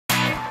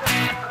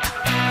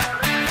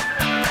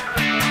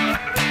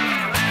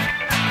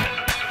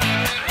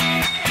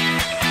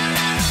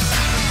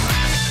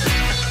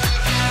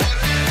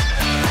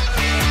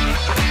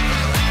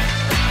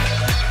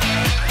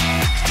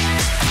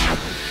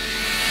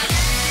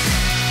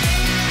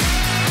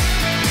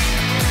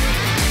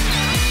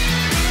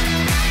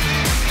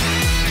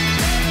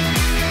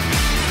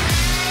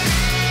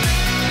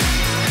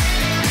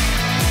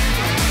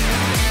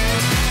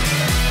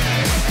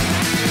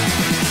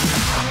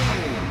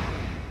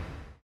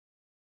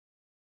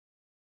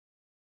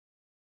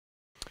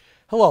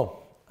Hello,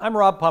 I'm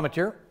Rob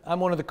Palmatier.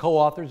 I'm one of the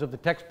co-authors of the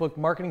textbook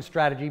Marketing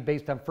Strategy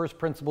based on First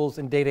Principles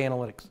in Data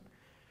Analytics.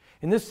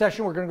 In this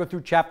session, we're going to go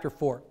through Chapter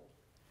 4.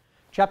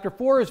 Chapter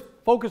 4 is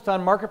focused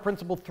on Market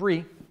Principle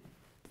 3,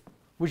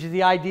 which is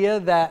the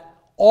idea that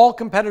all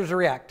competitors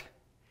react.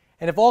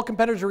 And if all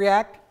competitors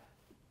react,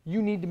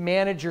 you need to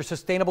manage your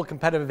sustainable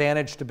competitive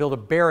advantage to build a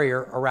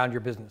barrier around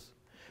your business.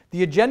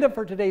 The agenda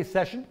for today's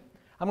session,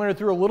 I'm going to go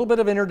through a little bit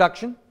of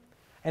introduction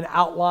and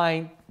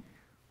outline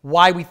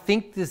why we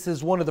think this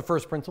is one of the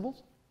first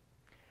principles.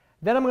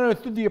 Then I'm going to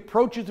go through the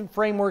approaches and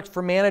frameworks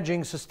for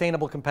managing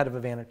sustainable competitive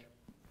advantage.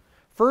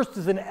 First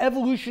is an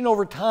evolution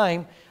over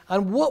time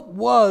on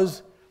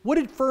what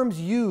did firms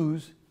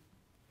use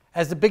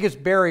as the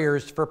biggest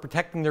barriers for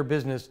protecting their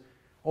business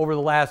over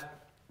the last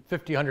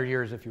 50, 100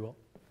 years, if you will.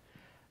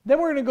 Then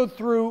we're going to go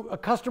through a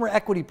customer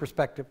equity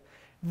perspective.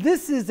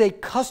 This is a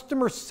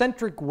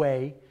customer-centric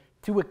way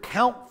to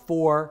account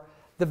for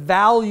the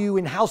value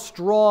and how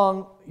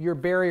strong your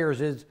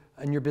barriers is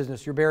in your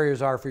business, your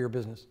barriers are for your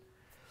business.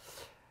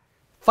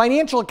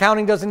 Financial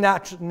accounting doesn't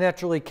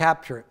naturally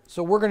capture it,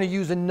 so we're going to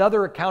use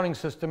another accounting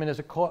system and as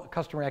a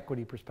customer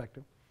equity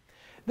perspective.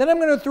 Then I'm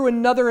going to go through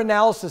another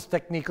analysis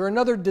technique or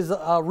another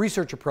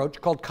research approach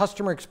called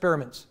customer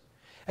experiments.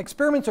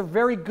 Experiments are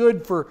very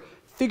good for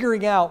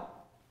figuring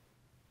out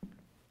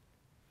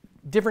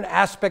different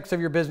aspects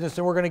of your business,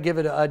 and we're going to give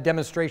it a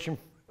demonstration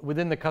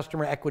within the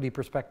customer equity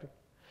perspective.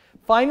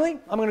 Finally,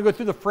 I'm going to go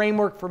through the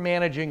framework for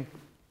managing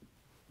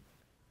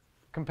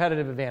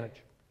competitive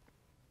advantage.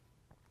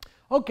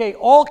 Okay,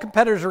 all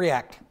competitors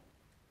react.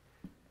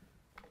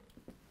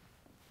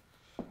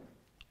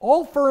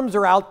 All firms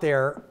are out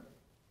there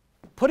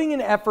putting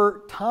in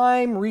effort,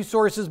 time,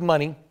 resources,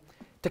 money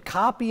to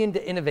copy and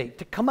to innovate,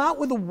 to come out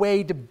with a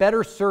way to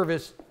better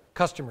service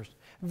customers.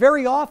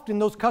 Very often,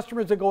 those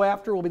customers that go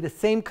after will be the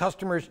same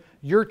customers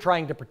you're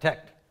trying to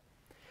protect.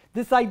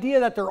 This idea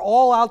that they're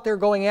all out there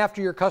going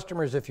after your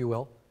customers, if you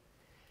will,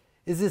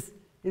 is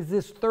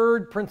this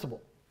third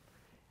principle.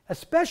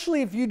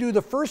 Especially if you do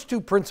the first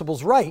two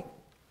principles right.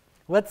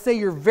 Let's say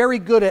you're very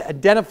good at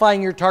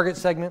identifying your target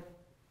segment.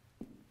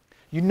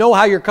 You know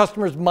how your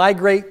customers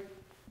migrate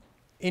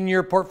in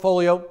your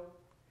portfolio.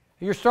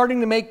 You're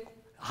starting to make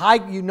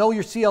you know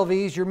your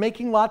CLVs. You're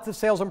making lots of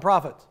sales and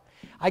profits.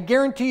 I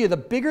guarantee you, the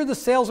bigger the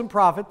sales and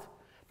profits,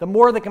 the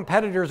more the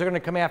competitors are going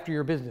to come after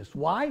your business.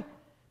 Why?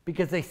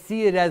 Because they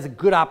see it as a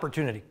good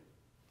opportunity.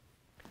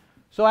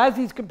 So as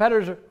these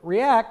competitors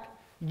react,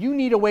 you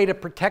need a way to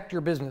protect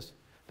your business.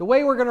 The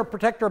way we're going to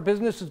protect our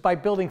business is by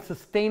building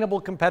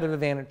sustainable competitive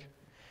advantage.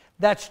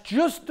 That's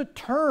just the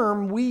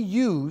term we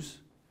use.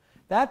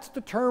 That's the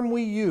term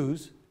we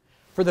use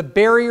for the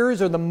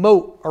barriers or the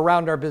moat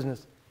around our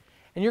business.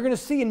 And you're going to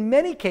see in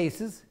many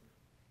cases,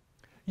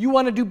 you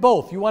want to do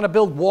both. You want to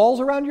build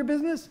walls around your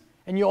business,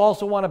 and you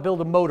also want to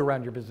build a moat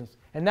around your business.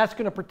 And that's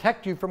going to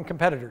protect you from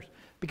competitors.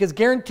 Because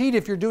guaranteed,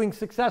 if you're doing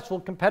successful,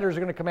 competitors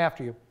are going to come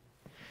after you.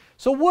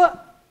 So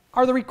what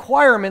are the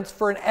requirements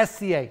for an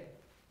SCA?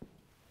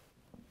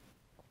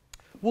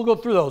 We'll go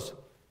through those.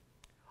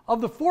 Of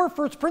the four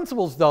first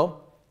principles,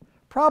 though,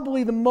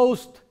 probably the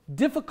most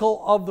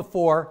difficult of the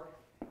four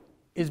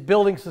is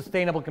building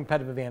sustainable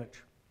competitive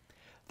advantage.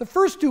 The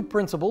first two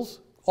principles,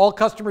 all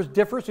customers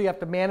differ, so you have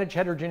to manage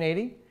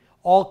heterogeneity.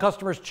 All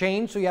customers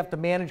change, so you have to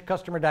manage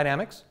customer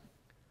dynamics.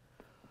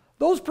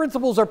 Those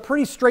principles are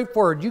pretty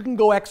straightforward. You can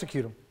go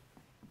execute them.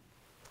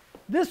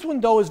 This one,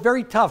 though, is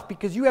very tough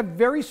because you have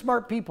very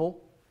smart people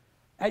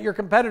at your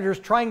competitors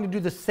trying to do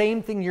the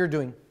same thing you're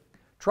doing,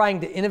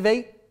 trying to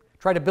innovate,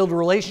 trying to build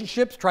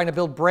relationships, trying to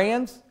build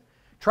brands,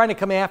 trying to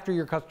come after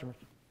your customers.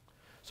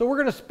 So we're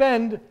going to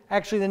spend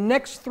actually the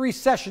next 3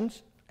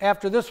 sessions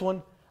after this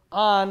one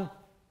on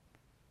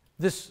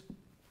this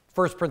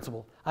first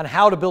principle, on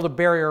how to build a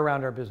barrier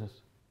around our business.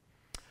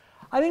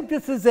 I think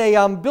this is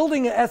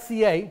building an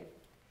SCA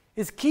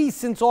is key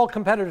since all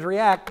competitors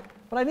react,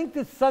 but I think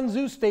this Sun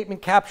Tzu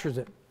statement captures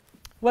it.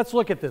 Let's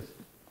look at this.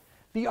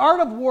 The art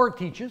of war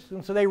teaches,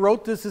 and so they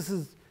wrote this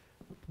is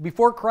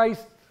before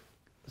Christ,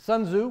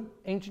 Sun Tzu,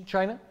 ancient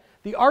China.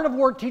 The art of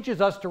war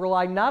teaches us to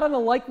rely not on the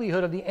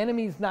likelihood of the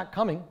enemy's not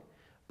coming,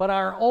 but on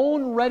our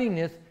own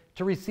readiness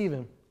to receive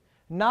him.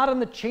 Not on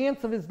the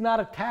chance of his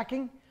not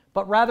attacking,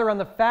 but rather on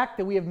the fact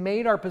that we have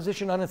made our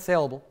position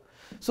unassailable.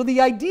 So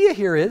the idea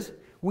here is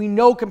we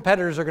know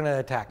competitors are going to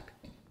attack.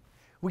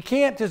 We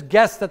can't just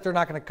guess that they're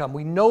not going to come.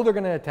 We know they're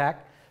going to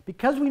attack.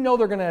 Because we know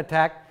they're going to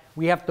attack,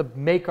 we have to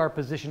make our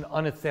position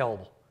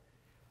unassailable.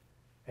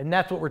 And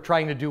that's what we're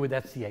trying to do with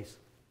SCAs.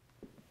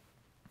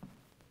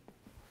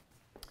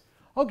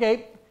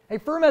 Okay, a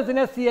firm has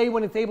an SCA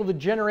when it's able to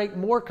generate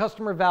more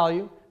customer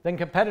value than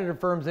competitor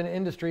firms in an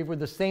industry with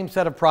the same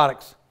set of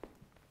products.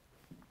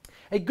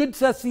 A good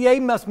SCA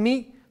must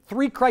meet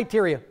 3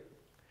 criteria.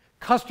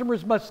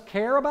 Customers must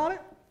care about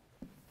it.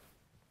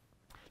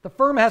 The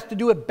firm has to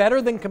do it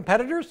better than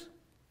competitors,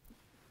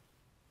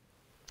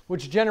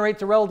 which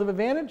generates a relative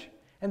advantage.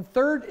 And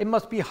third, it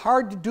must be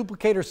hard to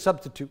duplicate or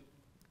substitute.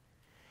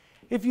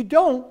 If you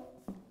don't,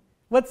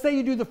 let's say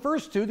you do the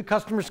first two, the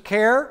customers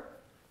care,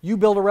 you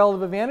build a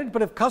relative advantage,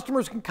 but if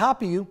customers can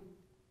copy you,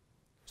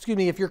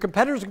 if your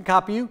competitors can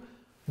copy you,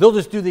 they'll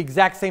just do the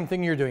exact same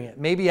thing you're doing it,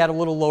 maybe at a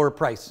little lower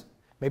price.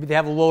 Maybe they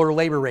have a lower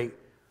labor rate.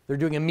 They're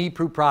doing a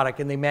me-proof product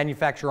and they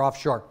manufacture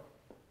offshore.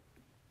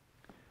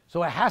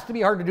 So it has to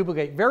be hard to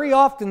duplicate. Very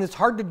often this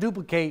hard to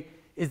duplicate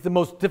is the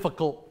most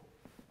difficult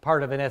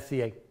part of an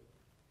SCA.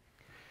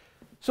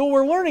 So what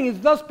we're learning is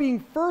thus being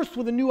first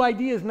with a new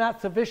idea is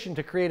not sufficient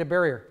to create a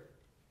barrier.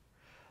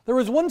 There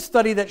was one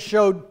study that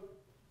showed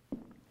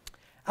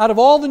out of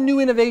all the new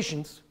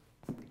innovations,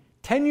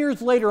 10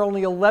 years later,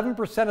 only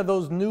 11% of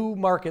those new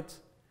markets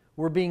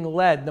were being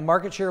led. The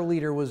market share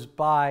leader was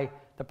by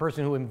the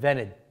person who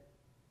invented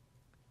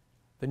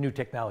the new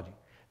technology.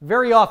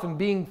 Very often,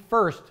 being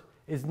first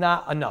is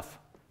not enough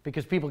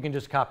because people can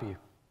just copy you.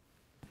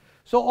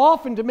 So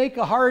often, to make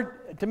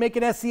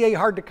an SCA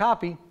hard to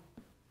copy,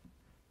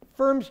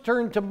 firms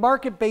turn to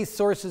market-based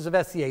sources of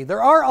SCA.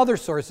 There are other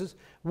sources.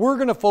 We're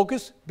going to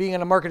focus, being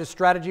in a market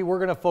strategy, we're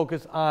going to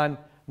focus on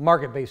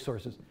market-based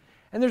sources.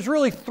 And there's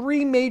really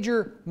three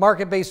major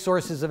market-based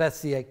sources of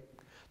SCA.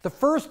 The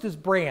first is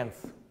brands.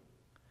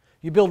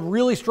 You build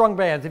really strong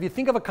brands. If you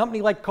think of a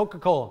company like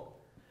Coca-Cola,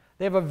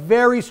 they have a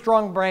very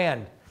strong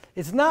brand.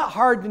 It's not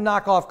hard to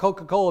knock off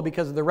Coca-Cola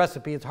because of the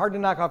recipe. It's hard to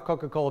knock off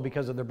Coca-Cola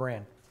because of their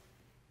brand.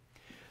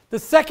 The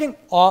second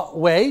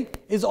way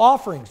is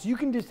offerings. You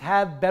can just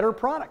have better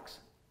products.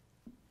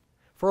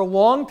 For a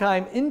long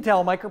time,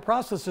 Intel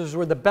microprocessors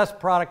were the best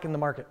product in the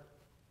market.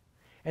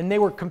 And they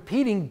were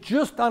competing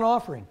just on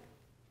offering.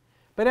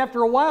 But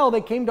after a while,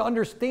 they came to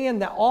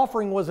understand that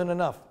offering wasn't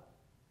enough.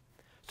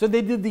 So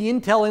they did the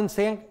Intel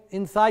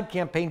Inside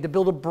campaign to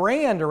build a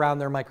brand around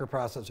their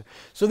microprocessor.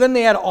 So then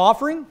they had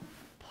offering,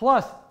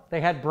 plus they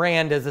had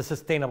brand as a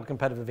sustainable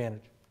competitive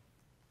advantage.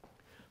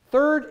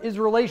 Third is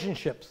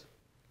relationships.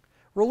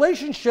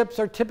 Relationships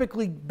are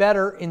typically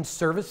better in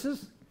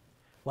services,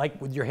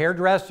 like with your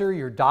hairdresser,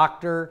 your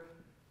doctor,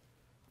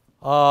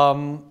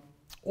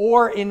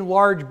 or in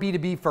large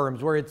B2B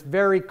firms where it's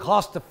very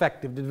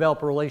cost-effective to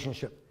develop a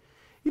relationship.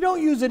 You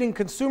don't use it in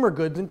consumer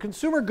goods. In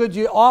consumer goods,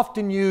 you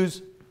often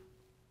use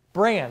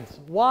brands.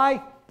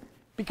 Why?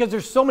 Because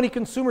there's so many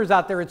consumers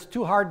out there, it's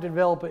too hard to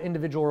develop an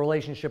individual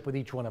relationship with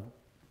each one of them.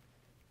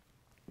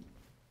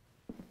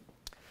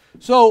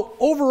 So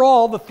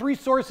overall, the three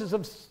sources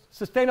of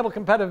sustainable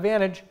competitive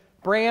advantage,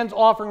 brands,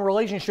 offering,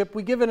 relationship,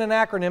 we give it an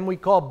acronym we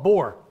call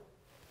BORE.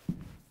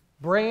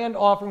 Brand,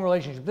 offering,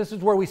 relationship. This is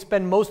where we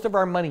spend most of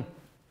our money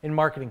in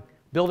marketing,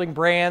 building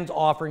brands,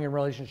 offering, and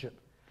relationship.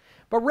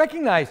 But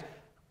recognize,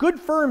 good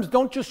firms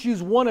don't just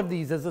use one of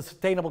these as a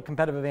sustainable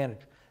competitive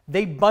advantage.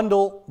 They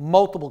bundle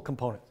multiple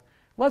components.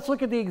 Let's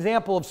look at the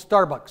example of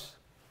Starbucks.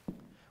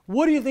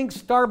 What do you think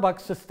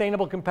Starbucks'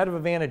 sustainable competitive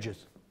advantage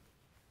is?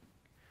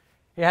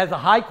 It has a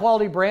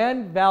high-quality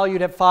brand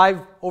valued at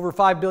over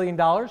 $5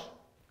 billion.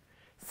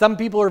 Some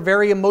people are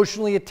very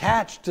emotionally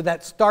attached to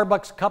that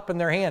Starbucks cup in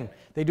their hand.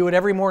 They do it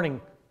every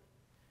morning.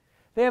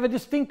 They have a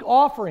distinct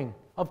offering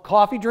of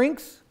coffee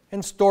drinks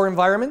and store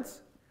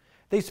environments.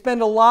 They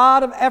spend a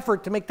lot of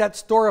effort to make that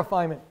store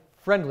environment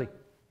friendly.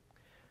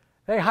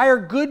 They hire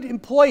good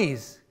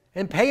employees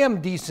and pay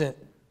them decent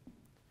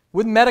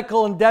with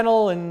medical and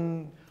dental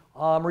and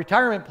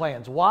retirement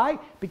plans. Why?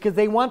 Because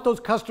they want those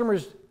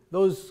customers,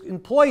 those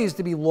employees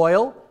to be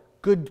loyal,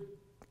 good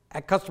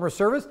at customer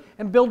service,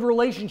 and build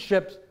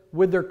relationships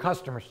with their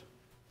customers.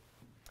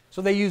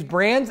 So they use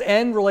brands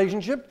and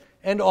relationships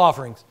and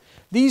offerings.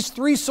 These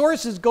three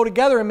sources go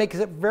together and makes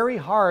it very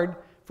hard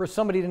for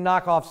somebody to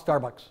knock off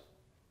Starbucks.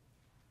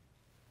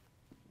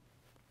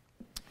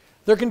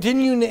 They're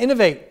continuing to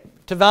innovate.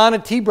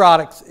 Tavana Tea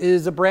Products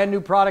is a brand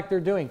new product they're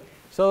doing.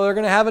 So they're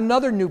going to have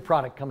another new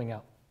product coming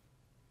out.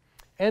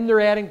 And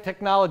they're adding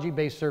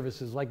technology-based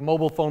services like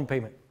mobile phone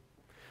payment.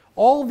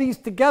 All of these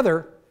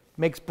together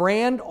makes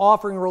brand,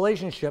 offering,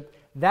 relationship.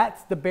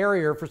 That's the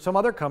barrier for some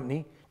other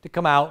company to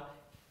come out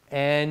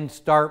and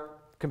start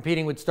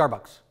competing with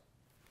Starbucks.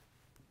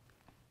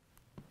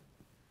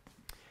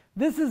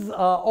 This is an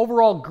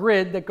overall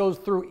grid that goes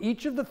through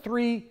each of the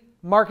three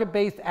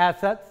market-based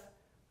assets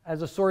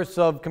as a source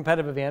of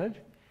competitive advantage.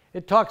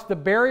 It talks the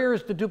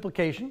barriers to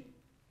duplication.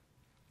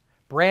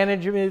 Brand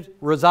image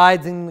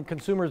resides in the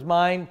consumer's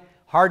mind,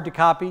 hard to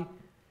copy.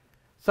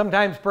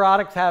 Sometimes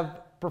products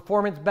have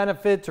performance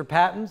benefits or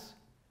patents.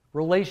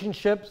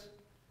 Relationships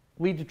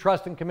lead to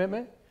trust and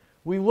commitment.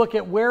 We look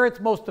at where it's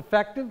most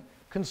effective.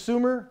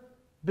 Consumer,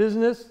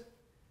 business,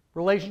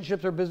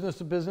 relationships are business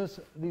to business.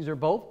 These are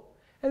both.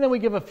 And then we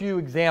give a few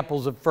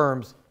examples of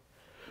firms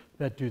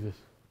that do this.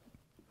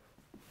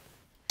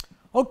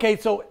 Okay,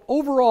 so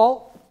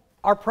overall,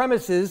 our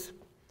premise is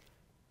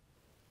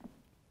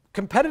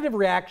competitive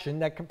reaction,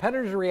 that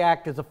competitors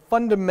react is a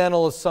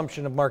fundamental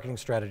assumption of marketing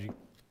strategy.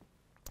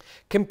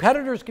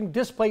 Competitors can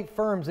displace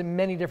firms in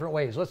many different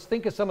ways. Let's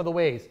think of some of the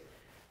ways.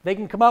 They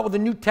can come out with a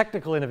new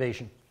technical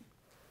innovation.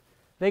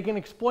 They can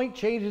exploit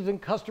changes in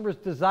customers'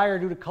 desire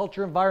due to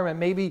culture environment.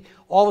 Maybe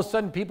all of a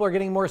sudden people are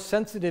getting more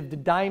sensitive to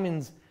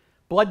diamonds,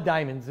 blood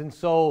diamonds, and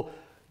so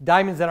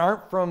diamonds that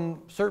aren't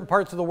from certain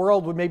parts of the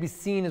world would maybe be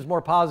seen as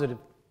more positive.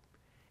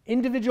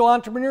 Individual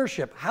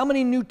entrepreneurship. How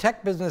many new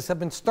tech businesses have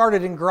been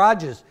started in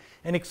garages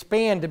and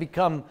expand to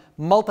become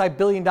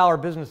multi-billion-dollar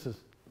businesses?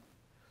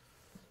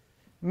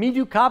 Me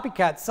Too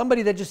copycat,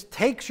 somebody that just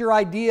takes your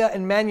idea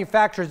and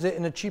manufactures it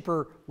in a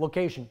cheaper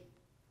location.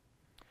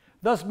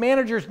 Thus,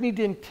 managers need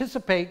to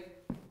anticipate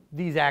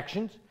these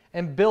actions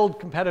and build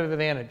competitive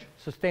advantage,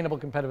 sustainable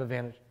competitive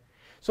advantage.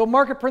 So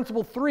market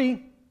principle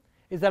 3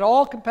 is that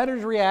all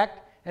competitors react,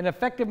 and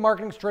effective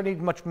marketing strategy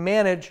must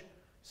manage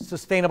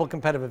sustainable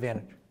competitive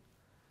advantage.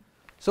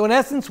 So in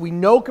essence, we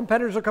know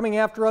competitors are coming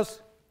after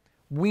us.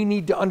 We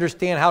need to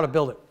understand how to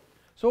build it.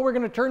 So what we're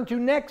going to turn to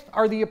next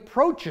are the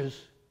approaches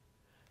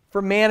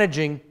for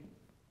managing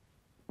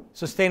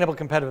sustainable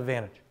competitive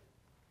advantage.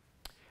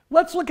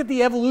 Let's look at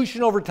the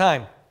evolution over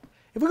time.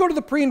 If we go to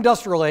the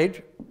pre-industrial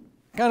age,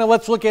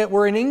 let's look at,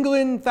 we're in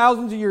England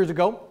thousands of years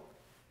ago.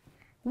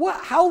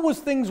 How was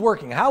things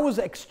working? How was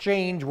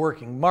exchange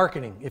working?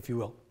 Marketing, if you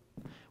will.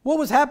 What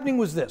was happening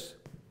was this.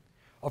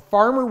 A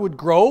farmer would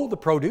grow the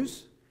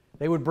produce.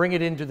 They would bring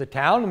it into the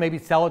town and maybe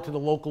sell it to the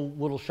local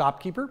little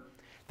shopkeeper.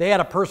 They had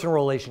a personal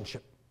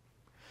relationship.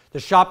 The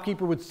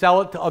shopkeeper would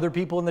sell it to other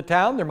people in the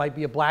town. There might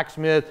be a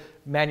blacksmith,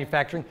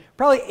 manufacturing.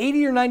 Probably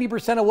 80 or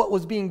 90% of what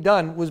was being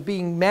done was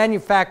being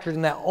manufactured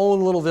in that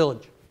own little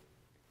village.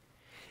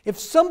 If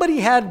somebody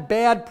had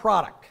bad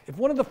product, if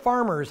one of the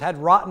farmers had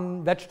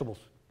rotten vegetables,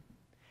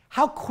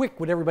 how quick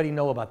would everybody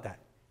know about that?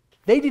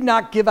 They did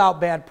not give out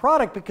bad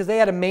product because they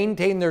had to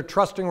maintain their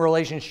trusting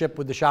relationship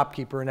with the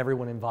shopkeeper and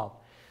everyone involved.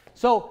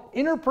 So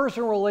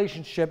interpersonal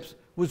relationships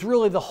was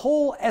really the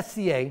whole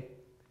SCA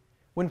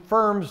when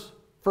firms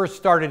first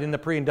started in the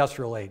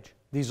pre-industrial age,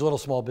 these little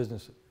small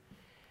businesses.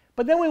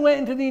 But then we went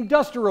into the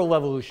industrial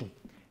revolution.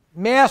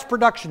 Mass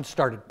production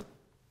started.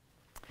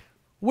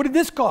 What did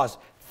this cause?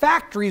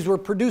 Factories were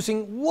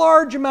producing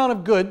large amount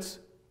of goods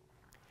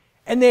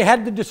and they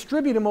had to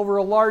distribute them over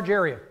a large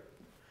area.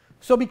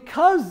 So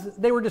because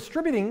they were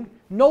distributing,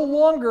 no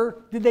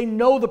longer did they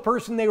know the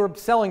person they were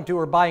selling to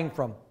or buying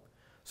from.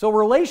 So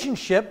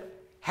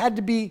relationship had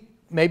to be,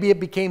 maybe it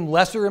became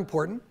lesser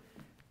important.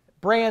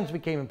 Brands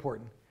became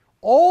important.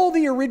 All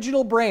the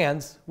original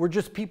brands were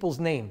just people's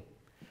name.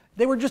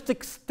 They were just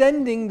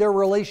extending their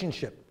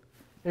relationship.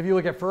 If you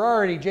look at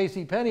Ferrari,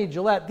 JCPenney,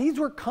 Gillette, these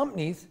were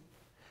companies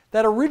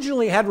that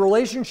originally had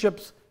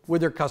relationships with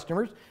their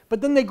customers,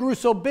 but then they grew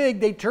so big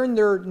they turned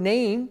their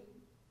name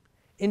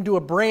into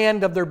a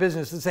brand of their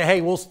business and say, hey,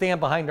 we'll stand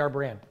behind our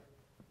brand.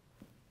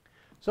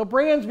 So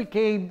brands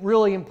became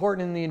really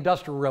important in the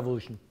Industrial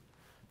Revolution.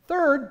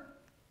 Third,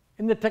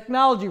 in the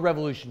technology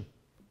revolution,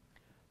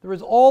 there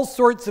was all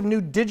sorts of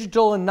new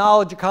digital and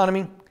knowledge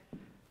economy.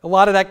 A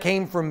lot of that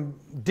came from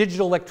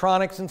digital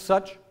electronics and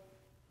such.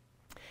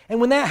 And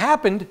when that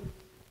happened,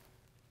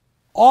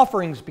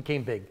 offerings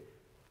became big.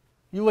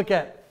 You look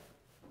at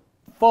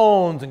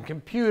phones and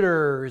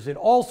computers and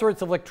all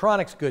sorts of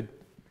electronics goods.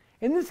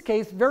 In this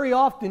case, very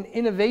often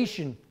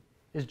innovation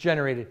is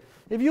generated.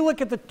 If you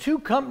look at the two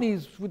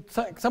companies with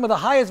some of the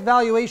highest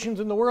valuations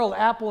in the world,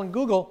 Apple and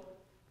Google,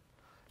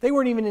 they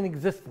weren't even in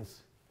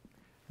existence.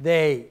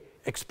 They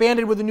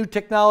expanded with the new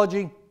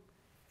technology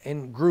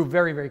and grew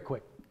very, very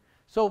quick.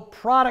 So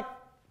product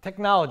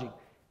technology.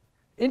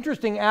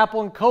 Interesting,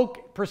 Apple and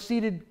Coke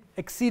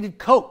exceeded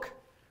Coke.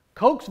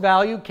 Coke's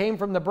value came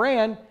from the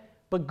brand,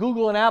 but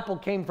Google and Apple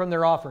came from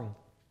their offering.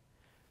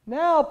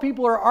 Now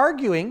people are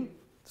arguing,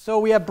 so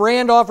we have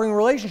brand offering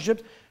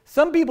relationships.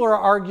 Some people are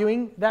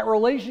arguing that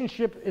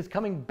relationship is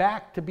coming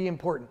back to be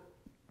important.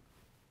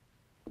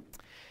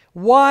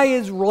 Why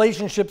is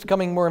relationships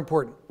coming more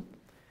important?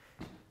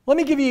 Let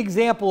me give you an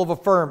example of a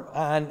firm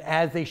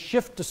as they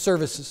shift to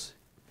services.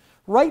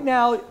 Right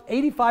now,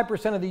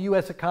 85% of the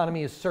US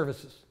economy is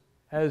services,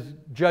 as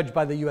judged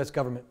by the US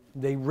government.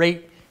 They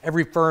rate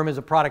every firm as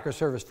a product or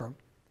service firm.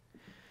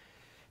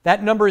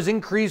 That number has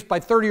increased by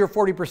 30 or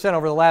 40%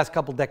 over the last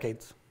couple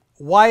decades.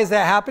 Why has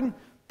that happened?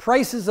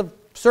 Prices of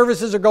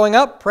services are going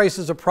up,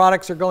 prices of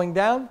products are going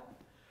down.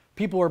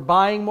 People are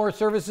buying more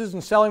services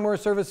and selling more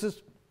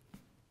services.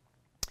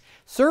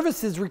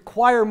 Services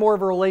require more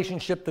of a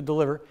relationship to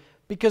deliver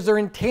because they're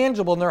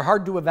intangible and they're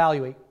hard to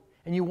evaluate.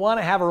 And you want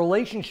to have a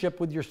relationship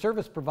with your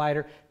service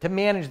provider to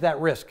manage that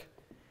risk.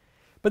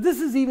 But this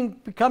is even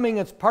becoming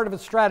as part of a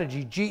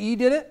strategy. GE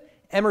did it,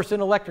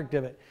 Emerson Electric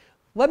did it.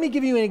 Let me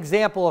give you an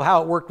example of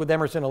how it worked with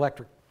Emerson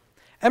Electric.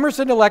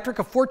 Emerson Electric,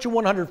 a Fortune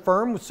 100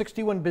 firm with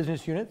 61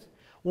 business units,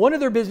 one of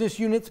their business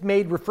units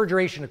made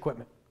refrigeration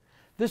equipment.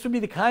 This would be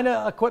the kind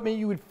of equipment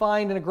you would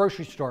find in a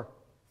grocery store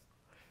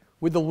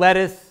with the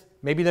lettuce,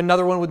 maybe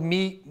another one with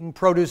meat and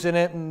produce in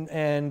it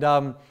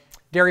and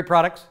dairy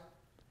products.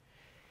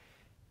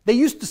 They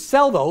used to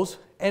sell those,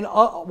 and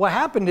what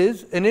happened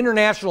is an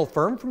international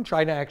firm from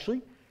China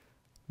actually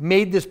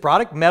made this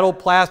product, metal,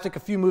 plastic, a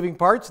few moving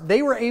parts.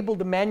 They were able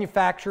to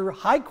manufacture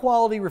high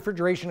quality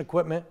refrigeration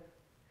equipment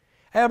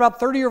at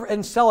about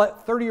and sell it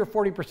 30 or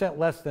 40%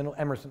 less than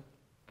Emerson.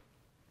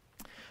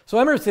 So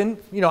Emerson,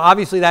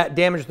 obviously that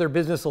damaged their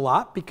business a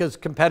lot because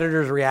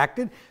competitors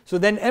reacted. So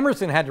then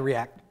Emerson had to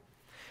react.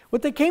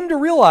 What they came to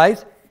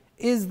realize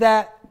is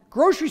that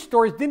grocery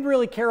stores didn't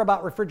really care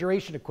about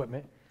refrigeration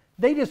equipment.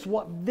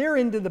 They're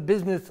into the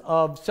business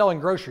of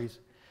selling groceries.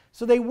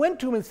 So they went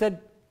to them and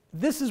said,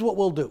 this is what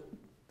we'll do.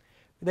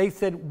 They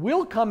said,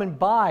 we'll come and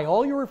buy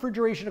all your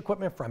refrigeration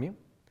equipment from you.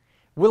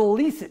 We'll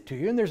lease it to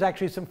you, and there's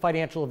actually some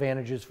financial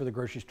advantages for the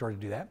grocery store to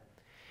do that.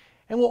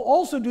 And we'll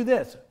also do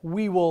this.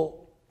 We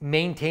will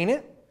maintain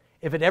it.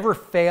 If it ever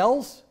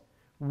fails,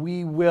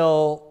 we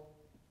will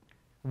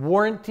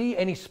warranty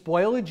any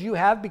spoilage you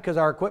have because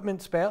our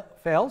equipment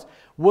fails.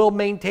 We'll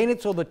maintain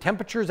it so the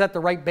temperature's at the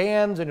right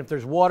bands, and if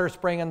there's water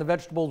spraying on the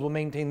vegetables, we'll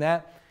maintain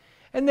that.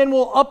 And then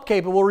we'll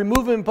upkeep it. We'll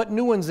remove them and put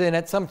new ones in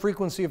at some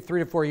frequency of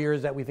 3 to 4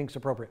 years that we think is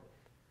appropriate.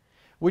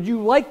 Would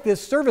you like this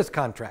service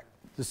contract?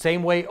 The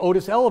same way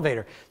Otis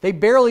Elevator. They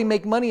barely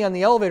make money on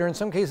the elevator. In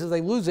some cases,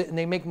 they lose it, and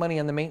they make money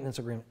on the maintenance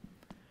agreement.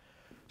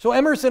 So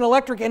Emerson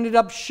Electric ended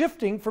up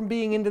shifting from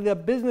being into the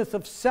business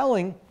of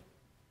selling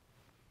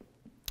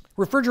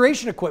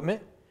refrigeration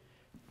equipment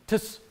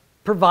to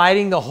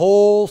providing the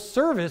whole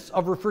service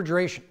of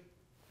refrigeration.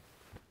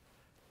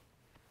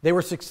 They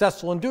were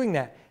successful in doing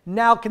that.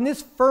 Now, can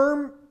this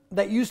firm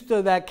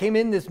that came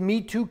in, this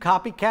Me Too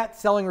copycat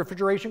selling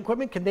refrigeration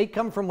equipment, can they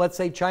come from, let's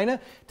say, China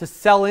to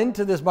sell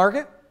into this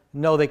market?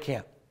 No, they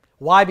can't.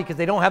 Why? Because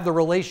they don't have the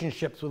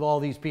relationships with all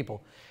these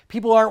people.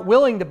 People aren't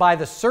willing to buy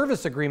the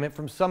service agreement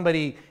from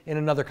somebody in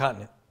another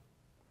continent.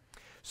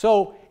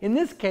 So in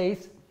this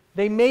case,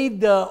 they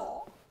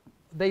rebundled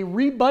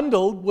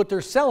what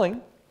they're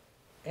selling,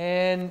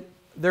 and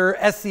their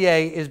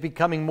SCA is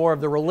becoming more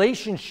of the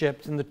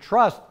relationships and the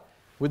trust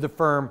with the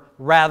firm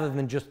rather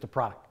than just the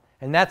product.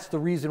 And that's the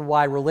reason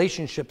why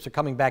relationships are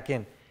coming back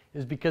in,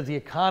 is because the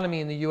economy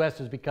in the US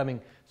is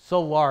becoming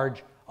so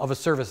large of a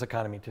service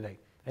economy today.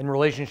 And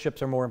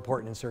relationships are more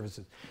important in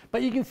services.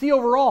 But you can see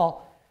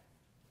overall,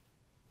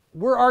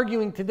 we're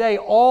arguing today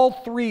all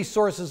 3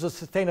 sources of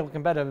sustainable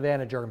competitive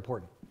advantage are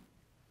important.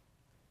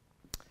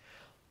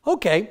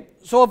 Okay,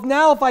 so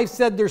if I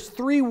said there's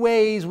 3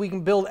 ways we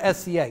can build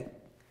SCA.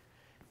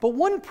 But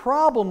one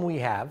problem we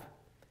have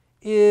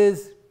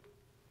is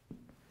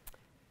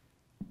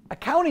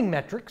accounting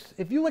metrics.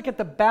 If you look at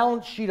the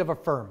balance sheet of a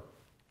firm,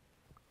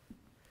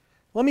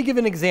 let me give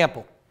an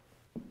example.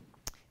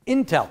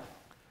 Intel.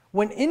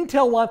 When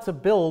Intel wants to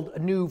build a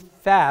new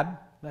fab,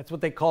 that's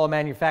what they call a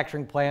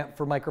manufacturing plant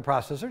for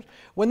microprocessors.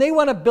 When they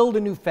want to build a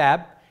new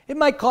fab, it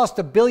might cost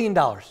 $1 billion.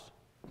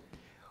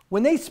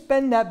 When they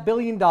spend that $1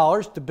 billion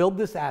to build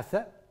this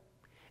asset,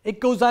 it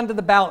goes onto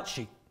the balance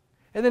sheet.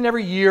 And then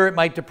every year it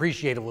might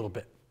depreciate a little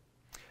bit.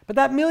 But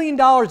that $1 million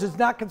is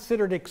not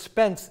considered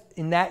expense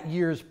in that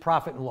year's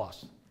profit and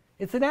loss.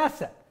 It's an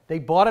asset. They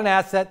bought an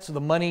asset, so the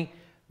money,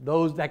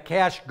 that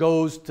cash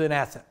goes to an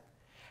asset.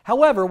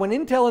 However, when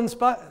Intel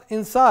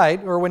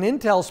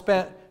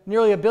spent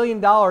nearly $1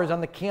 billion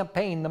on the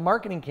campaign, the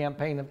marketing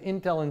campaign of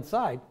Intel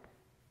Inside,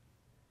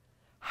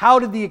 how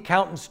did the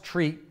accountants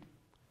treat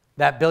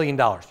that $1 billion?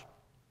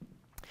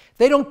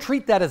 They don't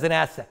treat that as an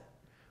asset.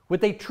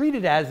 What they treat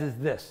it as is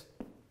this.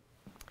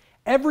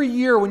 Every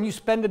year when you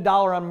spend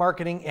 $1 on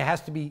marketing, it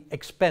has to be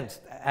expensed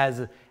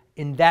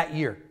in that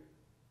year.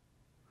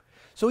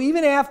 So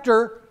even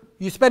after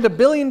you spend $1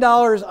 billion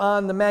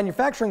on the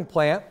manufacturing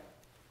plant,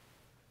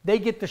 they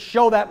get to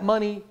show that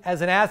money as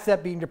an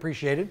asset being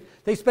depreciated.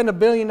 They spend $1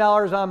 billion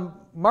on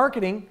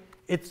marketing,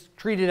 it's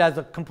treated as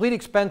a complete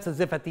expense as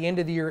if at the end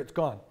of the year it's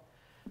gone.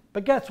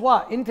 But guess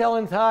what? Intel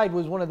Inside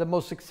was one of the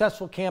most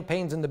successful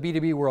campaigns in the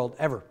B2B world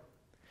ever.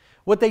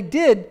 What they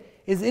did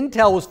is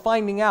Intel was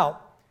finding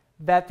out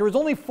that there was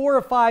only 4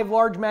 or 5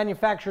 large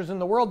manufacturers in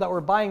the world that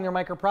were buying their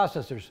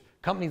microprocessors.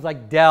 Companies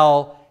like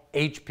Dell,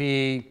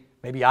 HP,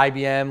 maybe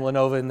IBM,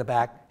 Lenovo in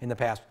the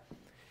past.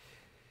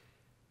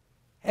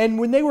 And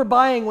when they were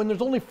buying, when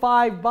there's only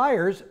 5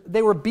 buyers,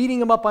 they were beating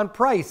them up on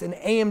price. And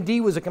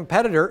AMD was a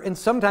competitor, and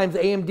sometimes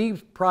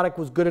AMD's product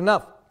was good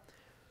enough.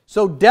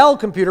 So Dell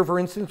Computer, for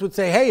instance, would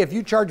say, hey, if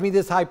you charge me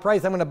this high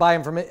price, I'm going to buy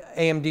them from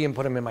AMD and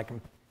put them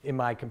in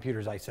my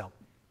computers I sell.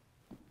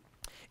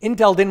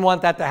 Intel didn't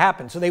want that to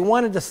happen. So they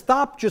wanted to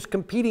stop just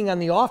competing on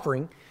the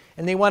offering,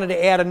 and they wanted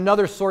to add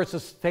another source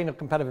of sustainable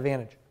competitive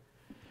advantage.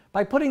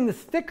 By putting the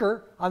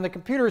sticker on the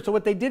computer, so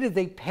what they did is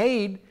they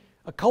paid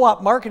a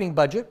co-op marketing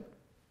budget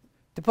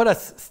to put a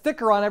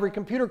sticker on every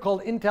computer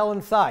called Intel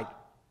Inside.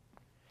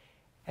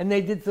 And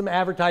they did some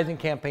advertising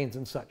campaigns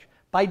and such.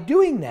 By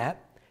doing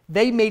that,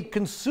 they made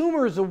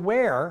consumers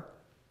aware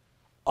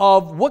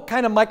of what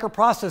kind of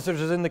microprocessors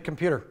is in the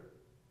computer.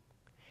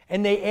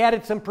 And they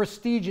added some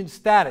prestige and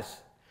status.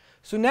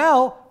 So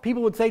now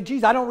people would say,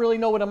 geez, I don't really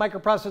know what a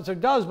microprocessor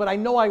does, but I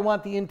know I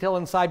want the Intel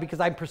Inside because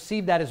I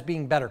perceive that as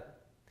being better.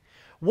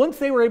 Once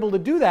they were able to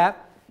do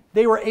that,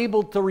 they were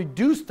able to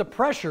reduce the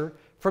pressure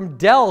from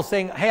Dell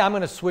saying, hey, I'm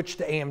going to switch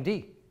to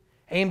AMD.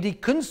 AMD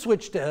couldn't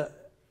switch to,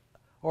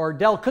 or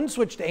Dell couldn't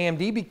switch to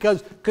AMD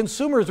because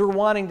consumers were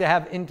wanting to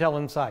have Intel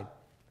Inside.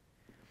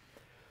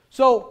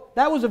 So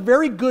that was a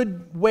very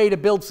good way to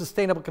build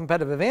sustainable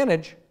competitive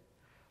advantage.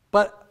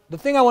 But the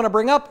thing I want to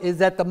bring up is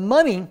that the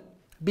money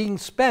being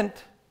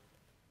spent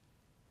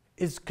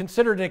is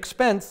considered an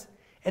expense,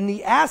 and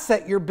the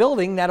asset you're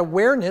building, that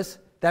awareness,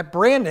 that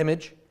brand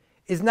image,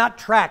 is not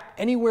tracked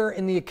anywhere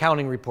in the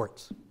accounting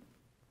reports.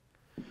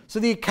 So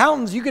the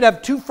accountants, you could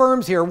have two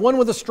firms here, one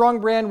with a strong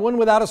brand, one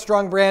without a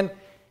strong brand,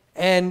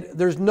 and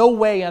there's no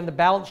way on the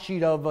balance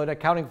sheet of an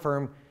accounting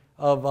firm,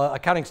 of an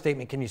accounting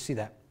statement, can you see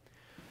that.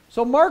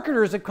 So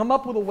marketers have come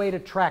up with a way to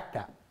track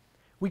that.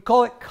 We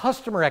call it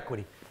customer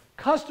equity.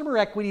 Customer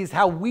equity is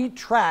how we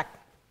track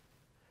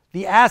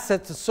the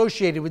assets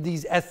associated with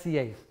these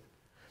SCAs.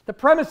 The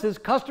premise is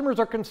customers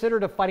are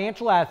considered a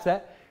financial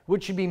asset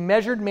which should be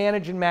measured,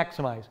 managed, and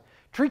maximized.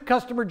 Treat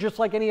customer just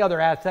like any other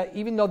asset,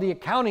 even though the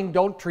accounting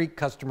don't treat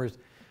customers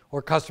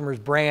or customers'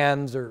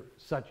 brands or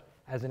such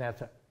as an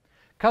asset.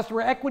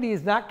 Customer equity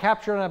is not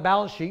captured on a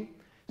balance sheet.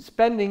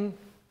 Spending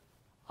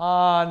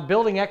on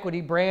building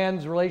equity,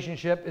 brands,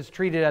 relationship is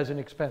treated as an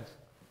expense.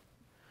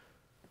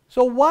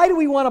 So why do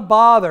we want to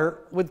bother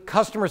with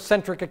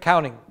customer-centric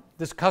accounting,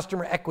 this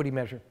customer equity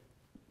measure?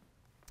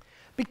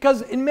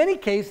 Because in many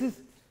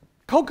cases,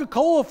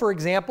 Coca-Cola, for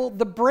example,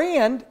 the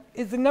brand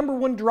is the number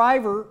one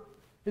driver,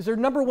 is their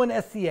number one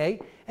SCA,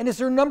 and is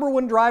their number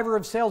one driver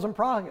of sales and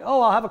profit.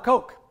 Oh, I'll have a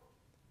Coke.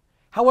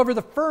 However,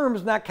 the firm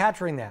is not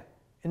capturing that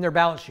in their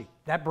balance sheet.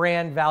 That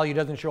brand value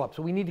doesn't show up,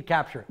 so we need to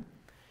capture it.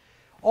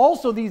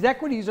 Also, these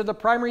equities are the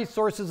primary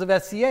sources of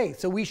SCA,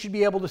 so we should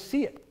be able to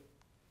see it.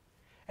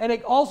 And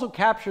it also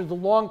captures the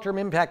long-term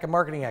impact of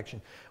marketing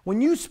action.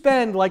 When you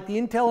spend, like the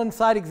Intel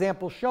Inside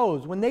example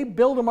shows, when they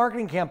build a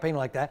marketing campaign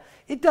like that,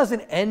 it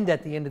doesn't end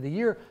at the end of the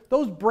year.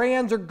 Those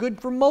brands are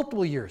good for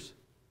multiple years.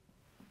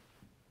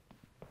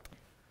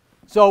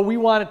 So we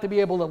want it to be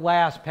able to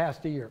last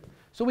past a year.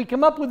 So we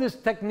come up with this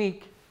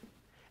technique,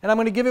 and I'm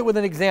going to give it with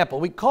an example.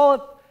 We call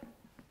it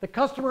the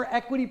customer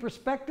equity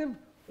perspective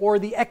or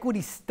the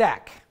equity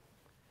stack.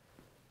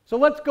 So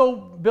let's go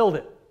build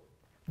it.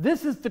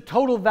 This is the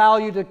total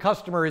value to the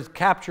customer is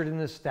captured in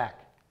this stack.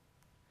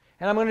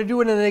 And I'm going to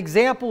do it in an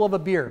example of a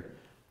beer.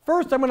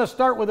 First, I'm going to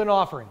start with an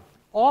offering.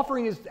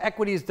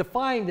 Equity is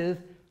defined as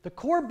the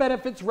core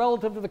benefits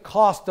relative to the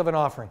cost of an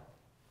offering.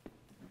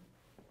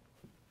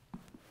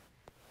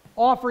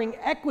 Offering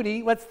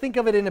equity, let's think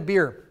of it in a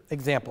beer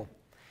example.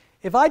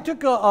 If I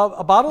took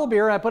a bottle of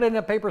beer and I put it in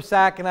a paper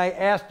sack and I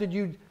asked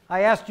you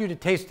to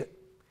taste it.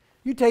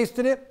 You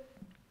tasted it,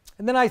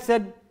 and then I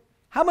said,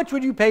 how much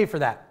would you pay for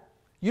that?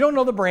 You don't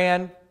know the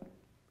brand.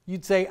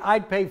 You'd say,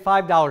 I'd pay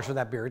 $5 for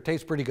that beer. It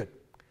tastes pretty good.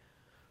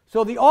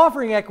 So the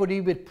offering equity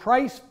with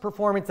price,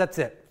 performance, that's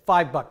it,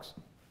 $5.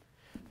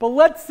 But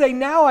let's say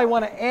now I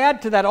want to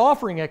add to that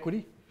offering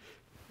equity,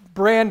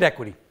 brand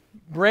equity.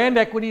 Brand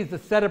equity is the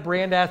set of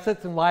brand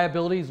assets and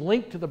liabilities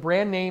linked to the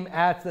brand name,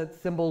 assets,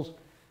 symbols,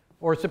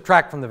 or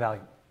subtract from the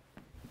value.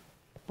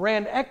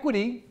 Brand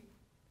equity,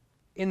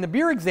 in the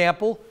beer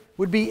example,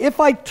 would be if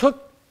I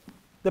took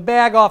the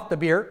bag off the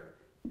beer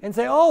and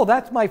say, oh,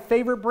 that's my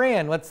favorite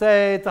brand. Let's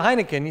say it's a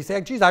Heineken. You say,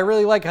 geez, I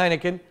really like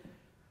Heineken.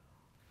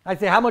 I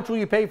say, how much will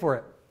you pay for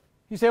it?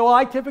 You say, well,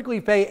 I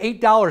typically pay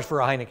 $8 for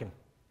a Heineken.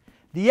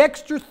 The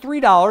extra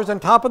 $3 on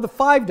top of the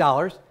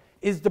 $5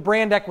 is the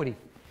brand equity.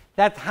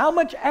 That's how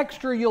much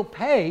extra you'll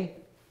pay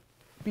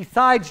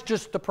besides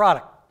just the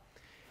product.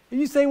 And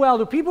you say, well,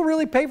 do people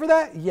really pay for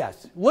that?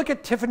 Yes. Look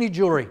at Tiffany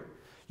jewelry.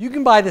 You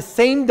can buy the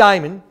same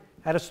diamond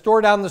at a store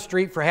down the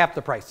street for half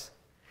the price.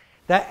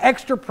 That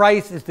extra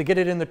price is to get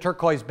it in the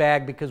turquoise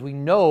bag because we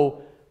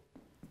know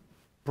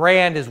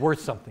brand is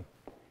worth something.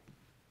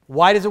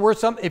 Why is it worth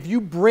something? If you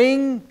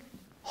bring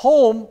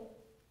home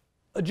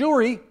a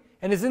jewelry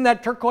and it's in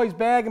that turquoise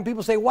bag and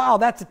people say, wow,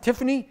 that's a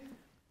Tiffany,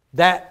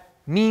 that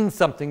means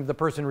something to the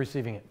person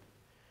receiving it.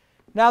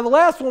 Now the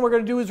last one we're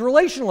going to do is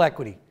relational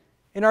equity.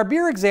 In our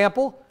beer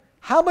example,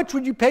 how much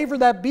would you pay for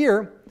that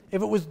beer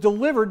if it was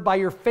delivered by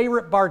your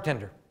favorite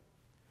bartender?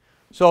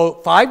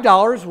 So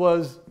 $5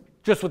 was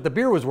just what the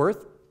beer was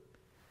worth.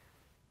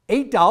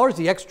 $8,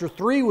 the extra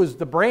 $3 was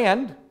the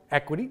brand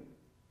equity.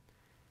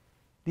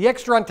 The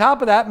extra on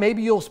top of that,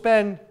 maybe you'll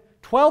spend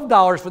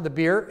 $12 for the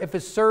beer if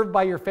it's served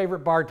by your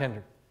favorite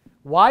bartender.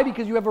 Why?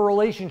 Because you have a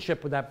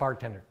relationship with that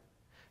bartender.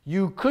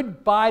 You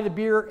could buy the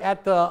beer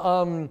at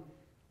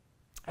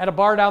a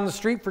bar down the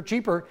street for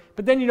cheaper,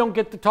 but then you don't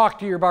get to talk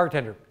to your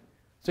bartender.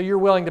 So you're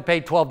willing to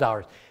pay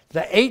 $12.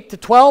 The 8 to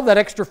 12, that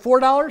extra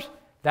 $4,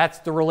 that's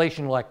the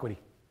relational equity.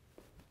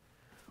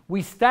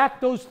 We stack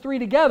those three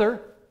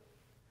together.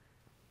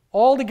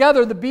 All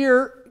together, the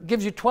beer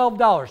gives you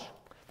 $12.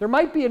 There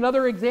might be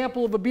another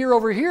example of a beer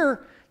over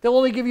here that'll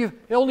only give you,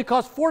 it only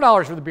costs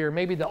 $4 for the beer.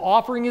 Maybe the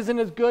offering isn't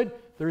as good.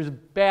 There's a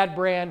bad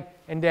brand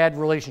and bad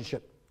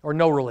relationship, or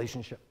no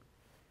relationship.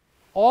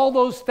 All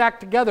those stacked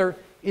together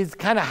is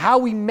kind of how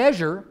we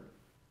measure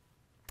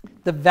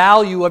the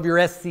value of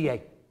your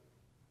SCA.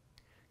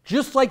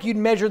 Just like you'd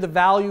measure the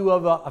value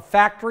of a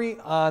factory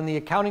on the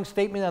accounting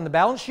statement on the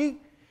balance sheet,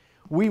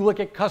 we look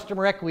at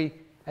customer equity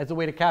as a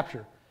way to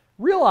capture.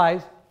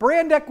 Realize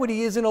brand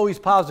equity isn't always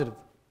positive.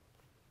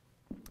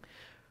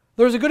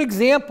 There's a good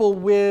example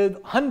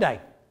with Hyundai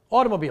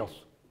automobiles.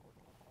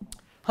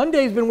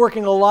 Hyundai's been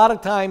working a lot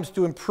of times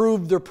to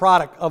improve their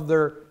product of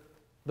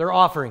their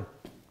offering,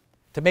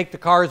 to make the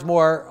cars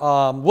more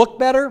look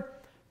better,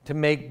 to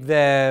make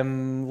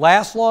them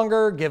last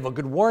longer, give a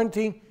good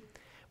warranty.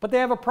 But they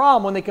have a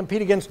problem when they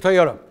compete against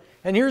Toyota.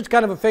 And here's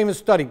kind of a famous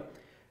study.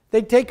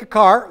 They take a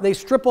car, they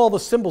strip all the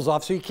symbols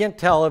off so you can't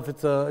tell if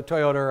it's a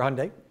Toyota or a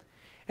Hyundai.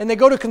 And they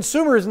go to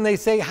consumers and they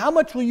say, how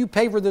much will you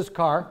pay for this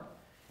car?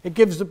 It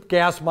gives the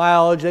gas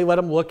mileage, they let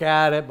them look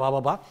at it, blah,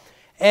 blah, blah.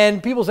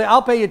 And people say,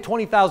 I'll pay you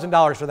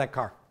 $20,000 for that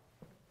car.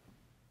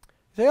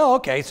 You say, oh,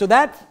 okay, so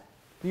that's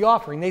the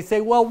offering. They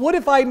say, well, what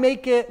if I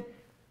make it,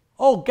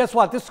 oh, guess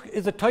what, this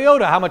is a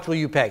Toyota, how much will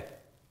you pay?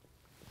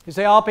 You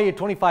say, I'll pay you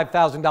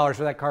 $25,000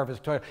 for that car if it's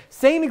Toyota.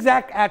 Same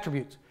exact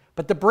attributes,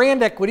 but the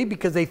brand equity,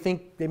 because they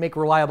think they make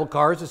reliable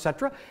cars,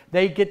 etc.,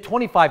 they get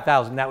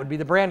 $25,000. That would be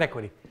the brand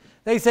equity.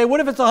 They say, what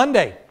if it's a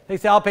Hyundai? They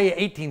say, I'll pay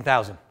you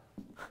 $18,000.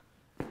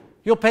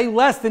 You'll pay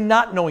less than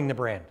not knowing the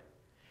brand.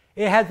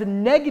 It has a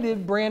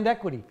negative brand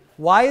equity.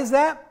 Why is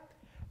that?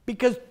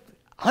 Because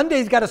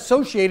Hyundai's got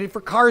associated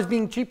for cars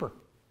being cheaper.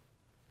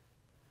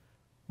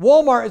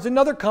 Walmart is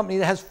another company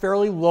that has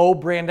fairly low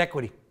brand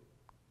equity.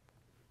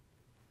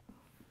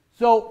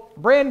 So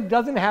brand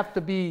doesn't have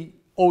to be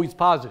always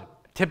positive.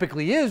 It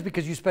typically is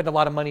because you spend a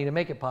lot of money to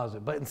make it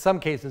positive, but in some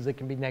cases it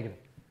can be negative.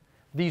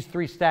 These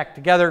three stacked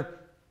together,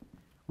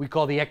 we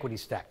call the equity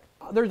stack.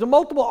 There's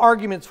multiple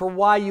arguments for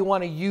why you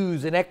want to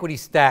use an equity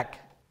stack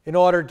in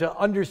order to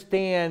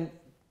understand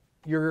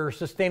your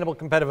sustainable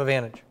competitive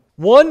advantage.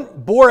 One,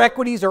 Bohr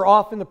equities are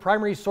often the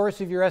primary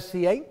source of your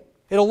SCA.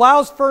 It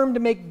allows firms to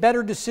make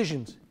better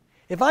decisions.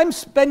 If I'm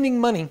spending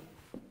money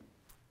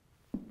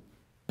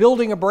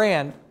building a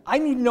brand, I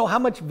need to know how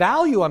much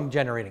value I'm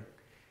generating.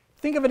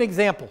 Think of an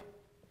example.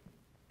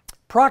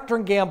 Procter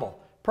 & Gamble.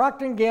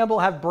 Procter & Gamble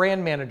have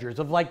brand managers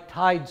of like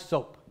Tide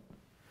soap.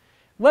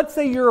 Let's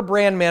say you're a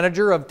brand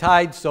manager of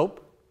Tide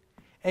soap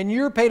and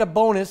you're paid a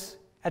bonus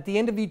at the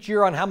end of each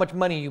year on how much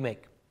money you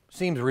make.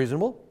 Seems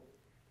reasonable.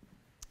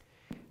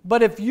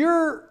 But if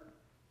you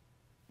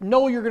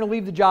know you're going to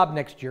leave the job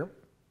next year,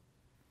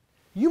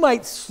 you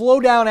might slow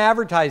down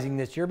advertising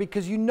this year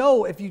because you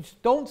know if you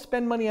don't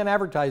spend money on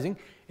advertising,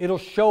 it'll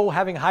show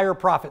having higher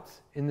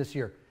profits in this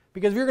year.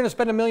 Because if you're going to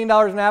spend $1 million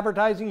in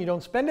advertising, you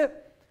don't spend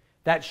it,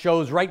 that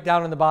shows right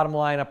down in the bottom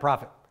line a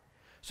profit.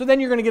 So then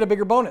you're going to get a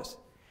bigger bonus.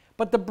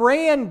 But the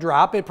brand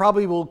drop, it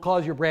probably will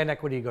cause your brand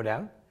equity to go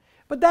down.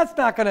 But that's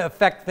not going to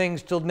affect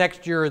things till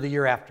next year or the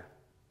year after.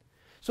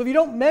 So if you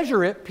don't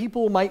measure it,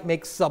 people might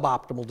make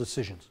suboptimal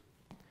decisions.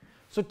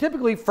 So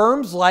typically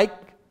firms like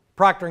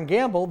Procter &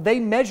 Gamble, they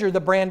measure the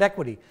brand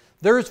equity.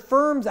 There's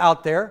firms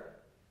out there,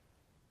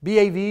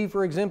 BAV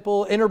for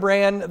example,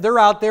 Interbrand, they're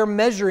out there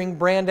measuring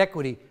brand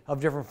equity of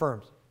different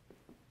firms.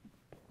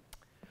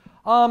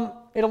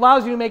 It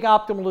allows you to make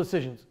optimal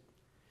decisions.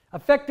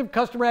 Effective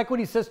customer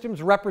equity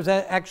systems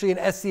represent actually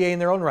an SCA in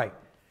their own right.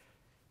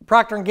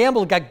 Procter &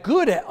 Gamble got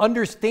good at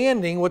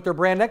understanding what their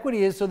brand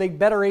equity is so they're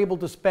better able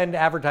to spend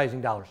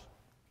advertising dollars.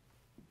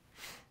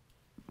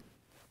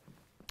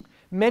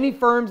 Many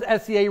firms'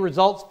 SCA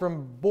results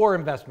from Bohr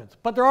investments,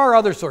 but there are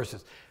other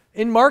sources.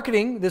 In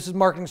marketing, this is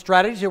marketing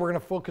strategy, so we're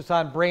going to focus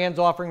on brands,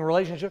 offering,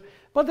 relationship,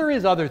 but there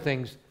is other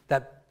things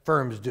that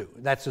firms do.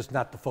 That's just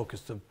not the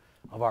focus of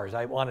ours.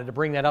 I wanted to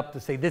bring that up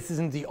to say this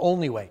isn't the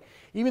only way,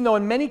 even though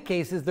in many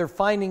cases they're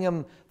finding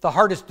them the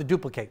hardest to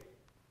duplicate.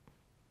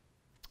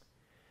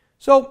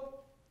 So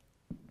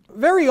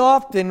very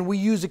often we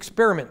use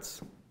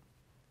experiments.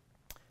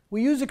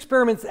 We use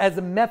experiments as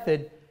a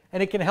method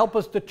and it can help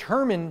us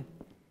determine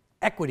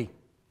equity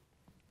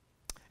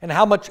and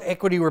how much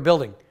equity we're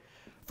building.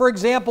 For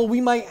example,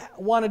 we might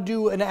want to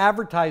do an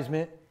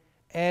advertisement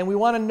and we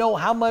want to know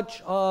how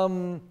much,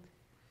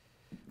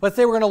 let's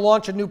say we're going to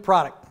launch a new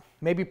product.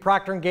 Maybe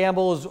Procter &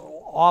 Gamble is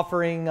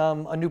offering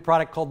a new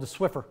product called the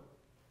Swiffer.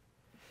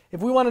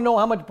 If we want to know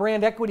how much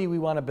brand equity we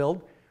want to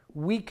build,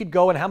 we could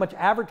go and how much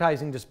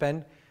advertising to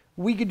spend.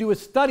 We could do a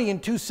study in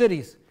two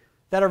cities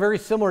that are very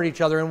similar to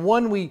each other. In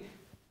one, we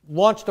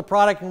launched the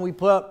product and we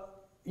put,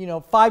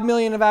 $5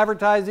 million of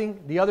advertising.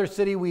 The other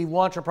city, we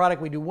launch a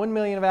product, we do $1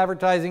 million of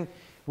advertising.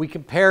 We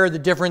compare the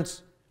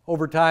difference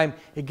over time.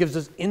 It gives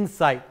us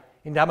insight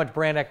into how much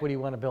brand equity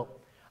we want to build.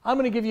 I'm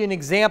going to give you an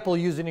example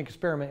using an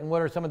experiment and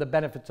what are some of the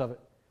benefits of it.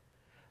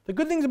 The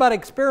good things about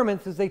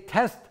experiments is they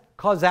test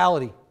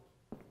causality.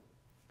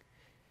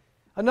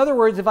 In other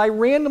words, if I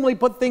randomly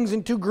put things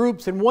in two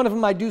groups and one of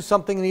them I do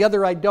something and the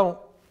other I don't,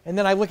 and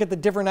then I look at the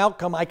different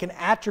outcome, I can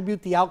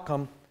attribute the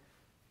outcome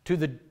to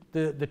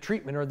the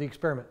treatment or the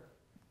experiment.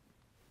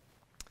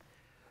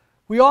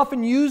 We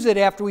often use it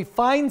after we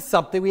find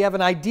something, we have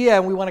an idea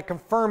and we want to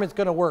confirm it's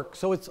going to work.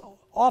 So it's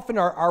often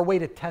our way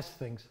to test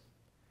things.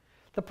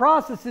 The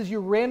process is you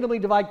randomly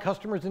divide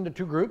customers into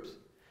two groups.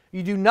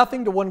 You do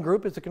nothing to one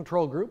group, it's a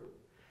control group.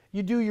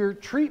 You do your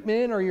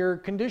treatment or your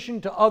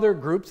condition to other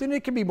groups, and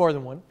it can be more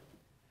than one.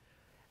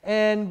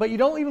 But you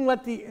don't even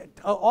let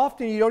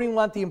often you don't even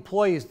want the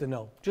employees to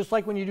know. Just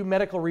like when you do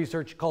medical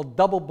research called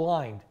double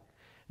blind.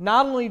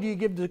 Not only do you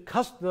give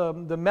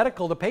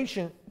the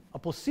patient a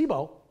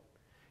placebo,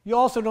 you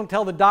also don't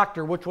tell the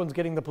doctor which one's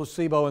getting the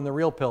placebo and the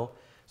real pill,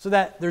 so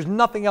that there's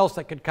nothing else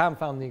that could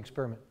confound the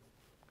experiment.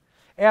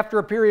 After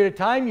a period of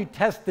time, you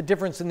test the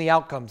difference in the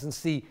outcomes and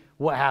see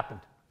what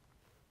happened.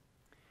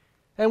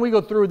 And we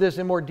go through this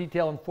in more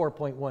detail in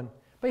 4.1.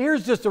 But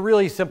here's just a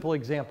really simple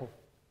example.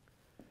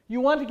 You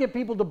want to get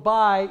people to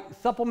buy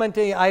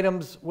supplementary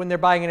items when they're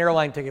buying an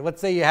airline ticket. Let's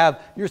say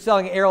you're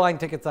selling airline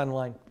tickets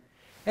online.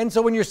 And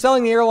so when you're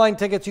selling the airline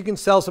tickets, you can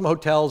sell some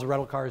hotels,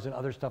 rental cars, and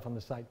other stuff on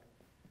the side.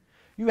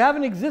 You have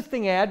an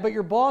existing ad, but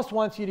your boss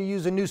wants you to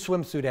use a new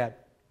swimsuit ad.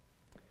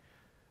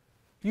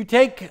 You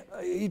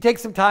take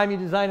some time, you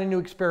design a new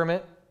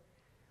experiment.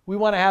 We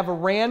want to have a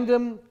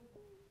random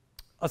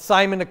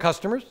assignment to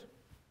customers,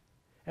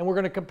 and we're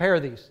going to compare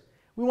these.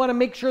 We want to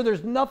make sure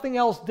there's nothing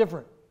else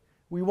different.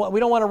 We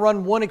don't want to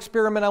run one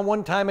experiment on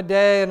one time of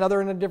day,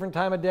 another in a different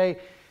time of day.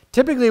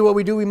 Typically what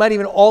we do, we might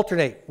even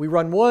alternate. We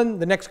run one,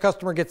 the next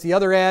customer gets the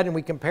other ad, and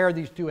we compare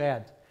these two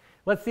ads.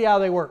 Let's see how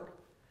they work.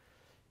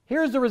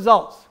 Here's the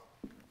results.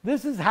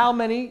 This is how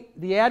many,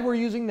 the ad we're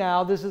using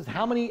now, this is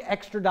how many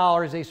extra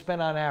dollars they spent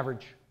on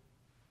average.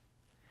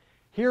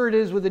 Here it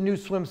is with the new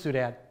swimsuit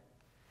ad.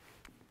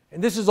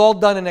 And this is all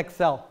done in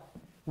Excel.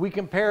 We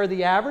compare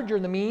the average or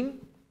the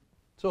mean.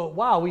 So,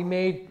 wow, we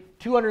made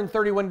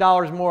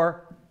 $231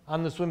 more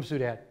on the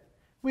swimsuit ad.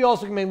 We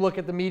also may look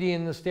at the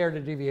median and the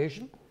standard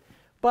deviation.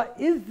 But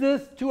is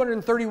this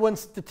 231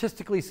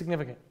 statistically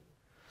significant?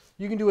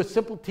 You can do a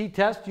simple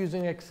t-test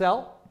using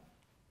Excel,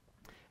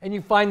 and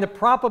you find the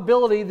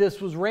probability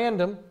this was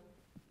random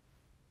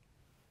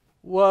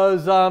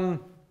was only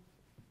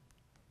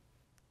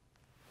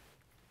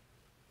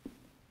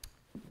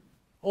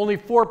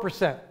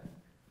 4%.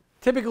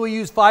 Typically we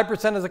use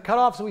 5% as a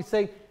cutoff, so we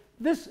say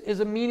this is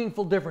a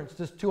meaningful difference,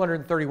 this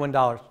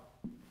 $231.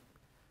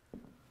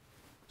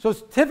 So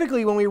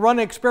typically when we run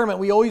an experiment,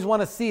 we always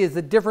want to see, is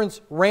the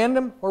difference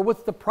random, or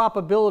what's the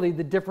probability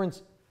the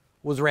difference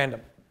was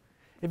random?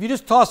 If you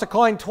just toss a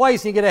coin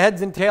twice and you get a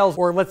heads and tails,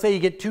 or let's say you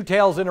get two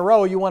tails in a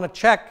row, you want to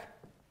check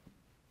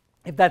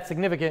if that's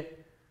significant.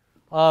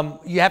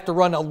 You have to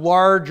run a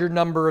larger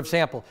number of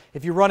samples.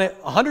 If you run it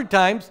 100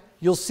 times,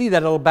 you'll see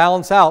that it'll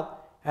balance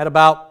out at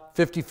about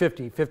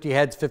 50-50, 50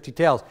 heads, 50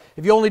 tails.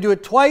 If you only do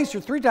it twice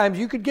or 3 times,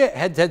 you could get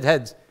heads, heads,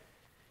 heads.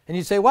 And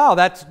you say, wow,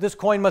 this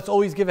coin must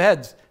always give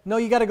heads. No,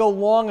 you got to go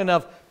long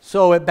enough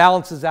so it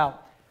balances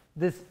out.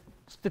 This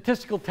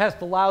statistical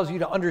test allows you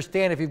to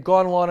understand if you've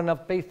gone long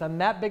enough based on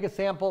that big a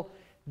sample,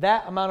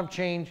 that amount of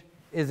change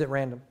is at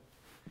random.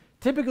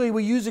 Typically,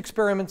 we use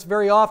experiments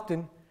very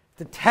often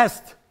to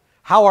test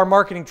how our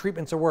marketing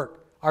treatments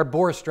work, our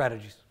BOR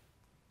strategies.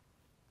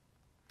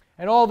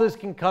 And all this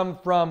can come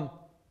from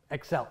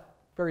Excel,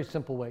 very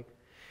simple way.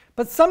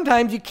 But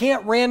sometimes you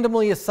can't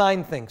randomly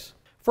assign things.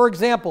 For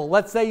example,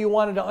 let's say you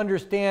wanted to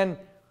understand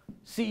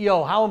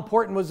CEO. How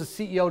important was a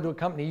CEO to a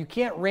company? You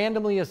can't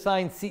randomly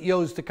assign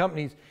CEOs to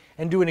companies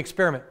and do an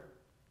experiment.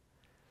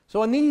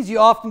 So in these, you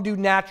often do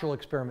natural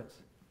experiments.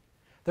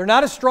 They're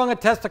not as strong a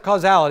test of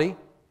causality,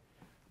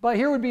 but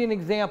here would be an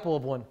example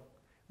of one.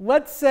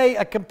 Let's say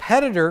a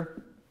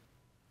competitor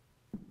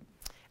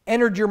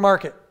entered your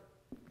market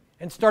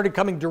and started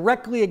coming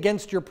directly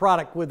against your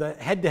product with a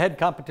head-to-head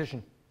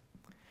competition.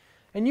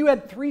 And you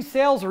had 3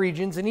 sales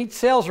regions, and each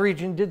sales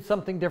region did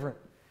something different.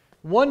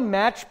 One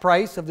matched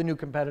price of the new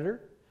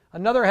competitor,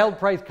 another held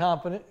price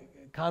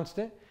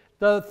constant,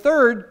 the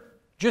third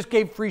just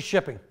gave free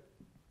shipping.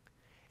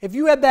 If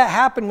you had that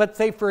happen, let's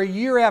say for a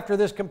year after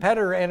this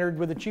competitor entered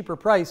with a cheaper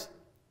price,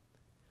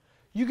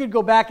 you could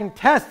go back and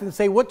test and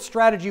say what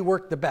strategy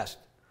worked the best.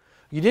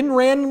 You didn't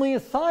randomly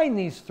assign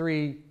these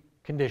 3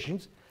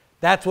 conditions.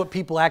 That's what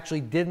people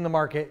actually did in the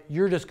market.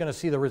 You're just going to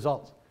see the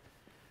results.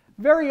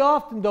 Very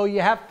often, though,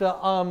 you have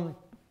to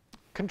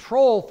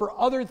control for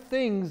other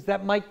things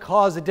that might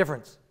cause a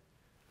difference.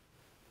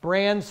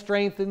 Brand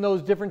strength in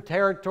those different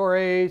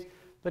territories,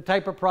 the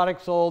type of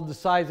product sold, the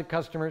size of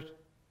customers.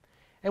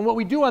 And what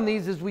we do on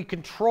these is we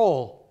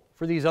control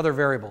for these other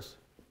variables,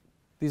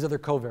 these other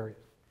covariates.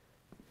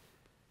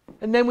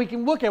 And then we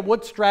can look at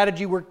what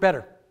strategy worked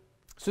better.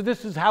 So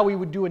this is how we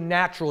would do a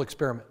natural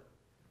experiment.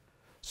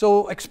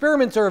 So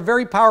experiments are a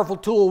very powerful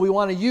tool we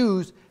want to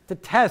use to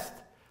test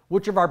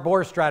which of our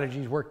BOR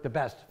strategies work the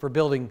best for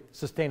building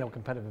sustainable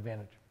competitive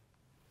advantage.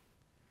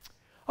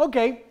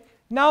 Okay,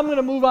 now I'm going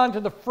to move on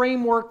to the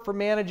framework for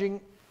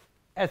managing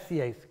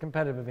SCAs,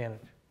 competitive advantage.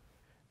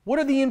 What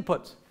are the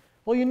inputs?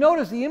 Well, you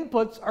notice the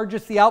inputs are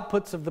just the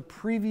outputs of the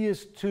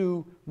previous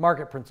 2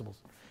 market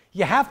principles.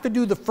 You have to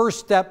do the first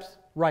steps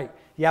right.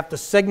 You have to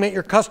segment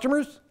your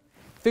customers,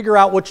 figure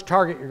out which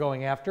target you're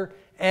going after,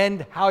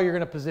 and how you're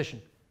going to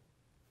position.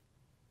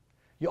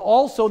 You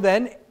also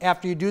then,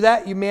 after you do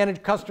that, you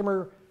manage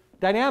customer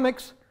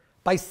dynamics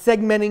by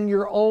segmenting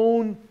your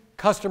own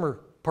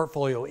customer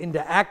portfolio into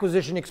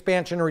acquisition,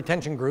 expansion, and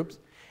retention groups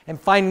and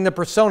finding the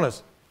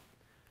personas.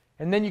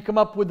 And then you come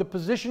up with the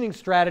positioning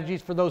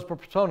strategies for those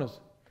personas.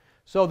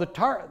 So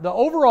the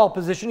overall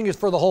positioning is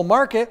for the whole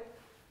market,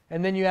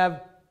 and then you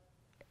have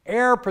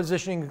air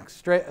positioning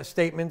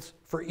statements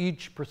for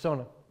each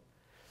persona.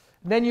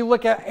 Then you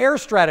look at air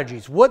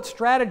strategies. What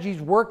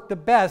strategies work the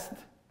best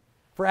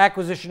for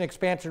acquisition,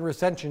 expansion,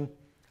 retention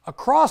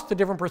across the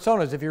different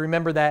personas? If you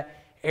remember that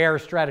Air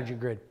strategy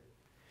grid.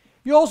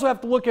 You also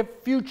have to look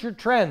at future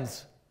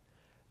trends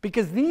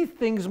because these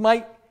things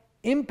might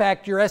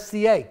impact your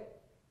SCA.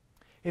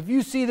 If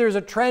you see there's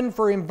a trend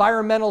for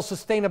environmental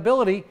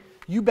sustainability,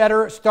 you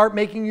better start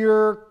making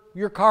your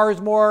cars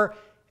more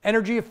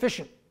energy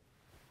efficient.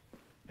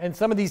 And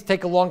some of these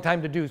take a long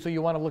time to do, so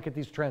you want to look at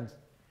these trends.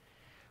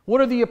 What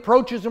are the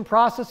approaches and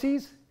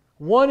processes?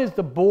 One is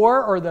the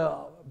BOR, or the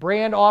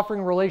Brand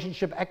Offering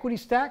Relationship Equity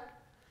Stack.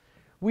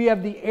 We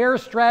have the Air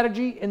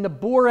strategy and the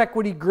BOR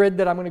equity grid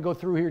that I'm going to go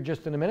through here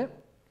just in a minute.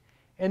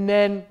 And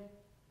then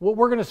what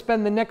we're going to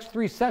spend the next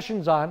 3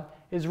 sessions on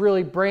is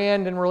really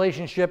brand and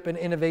relationship and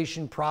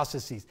innovation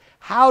processes.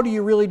 How do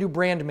you really do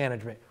brand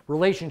management,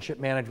 relationship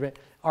management,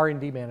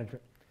 R&D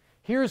management?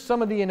 Here's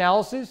some of the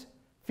analysis: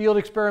 field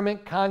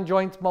experiment,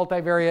 conjoints,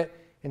 multivariate,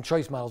 and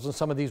choice models. And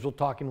some of these we'll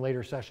talk in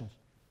later sessions.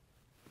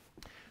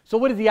 So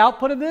what is the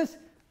output of this?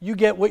 You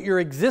get what your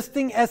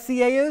existing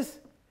SCA is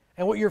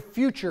and what your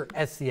future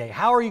SCA.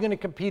 How are you going to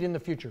compete in the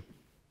future?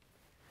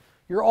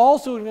 You're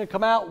also going to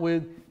come out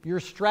with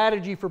your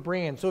strategy for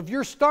brand. So if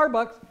you're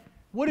Starbucks,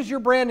 what is your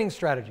branding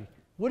strategy?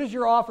 What is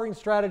your offering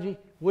strategy?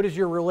 What is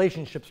your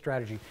relationship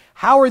strategy?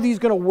 How are these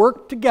going to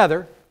work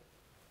together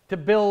to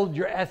build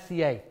your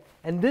SCA?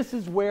 And this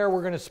is where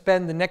we're going to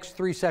spend the next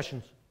 3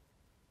 sessions.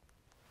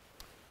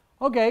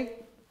 Okay,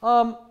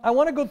 I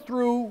want to go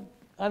through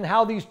on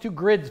how these 2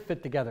 grids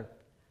fit together.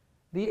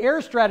 The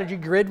Air strategy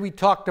grid we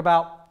talked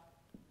about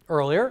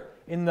earlier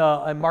in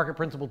Market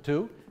Principle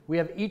 2. We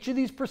have each of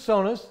these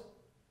personas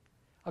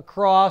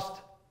across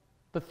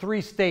the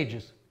 3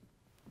 stages.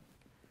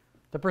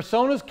 The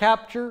personas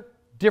capture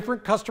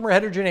different customer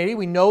heterogeneity.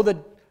 We know that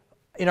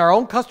in our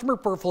own customer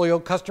portfolio,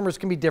 customers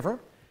can be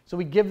different, so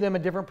we give them a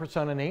different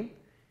persona name.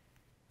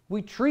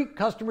 We treat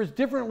customers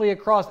differently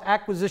across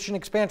acquisition,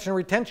 expansion, and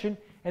retention,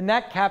 and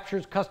that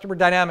captures customer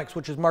dynamics,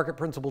 which is Market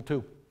Principle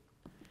 2.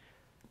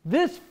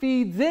 This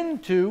feeds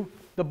into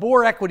the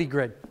BOR equity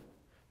grid.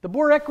 The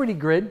BOR equity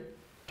grid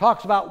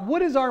talks about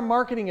what is our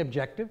marketing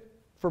objective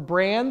for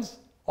brands,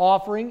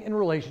 offering, and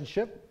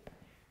relationship.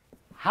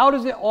 How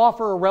does it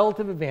offer a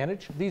relative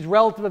advantage? These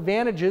relative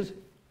advantages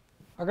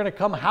are going to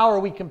come, how are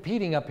we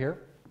competing up here?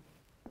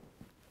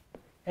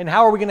 And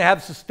how are we going to have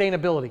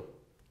sustainability?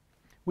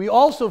 We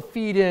also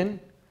feed in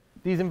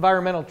these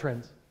environmental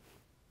trends.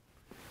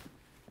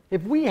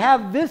 If we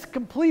have this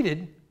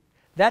completed,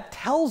 that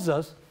tells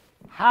us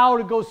how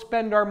to go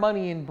spend our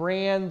money in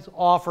brands,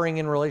 offering,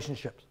 and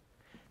relationships.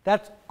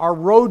 That's our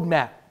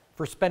roadmap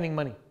for spending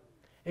money.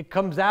 It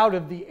comes out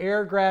of the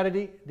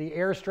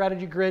Air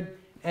strategy grid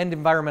and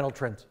environmental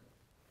trends.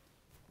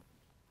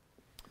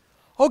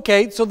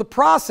 Okay, so the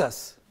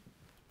process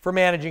for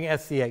managing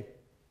SCA.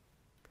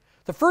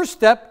 The first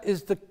step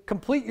is to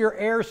complete your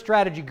Air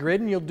strategy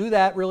grid, and you'll do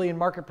that really in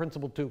Market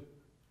Principle 2.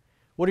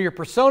 What are your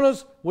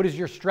personas? What is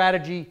your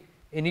strategy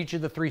in each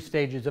of the 3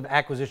 stages of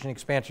acquisition,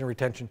 expansion, and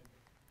retention?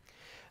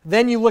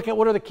 Then you look at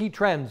what are the key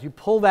trends. You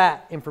pull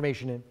that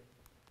information in.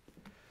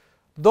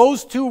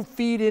 Those 2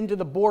 feed into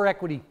the BOR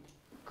equity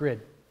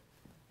grid.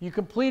 You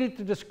complete it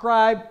to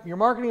describe your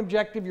marketing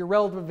objective, your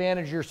relative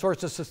advantage, your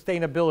source of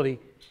sustainability,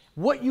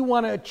 what you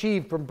want to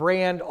achieve from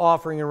brand,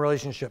 offering, and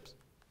relationships.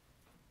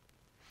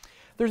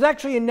 There's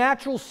actually a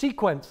natural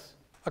sequence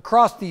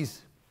across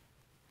these.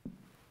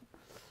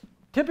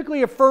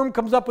 Typically, a firm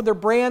comes up with their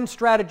brand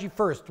strategy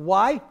first.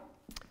 Why?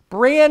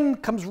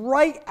 Brand comes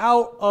right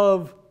out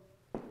of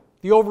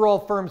the overall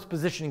firm's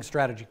positioning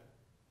strategy.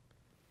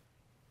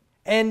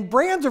 And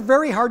brands are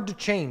very hard to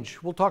change.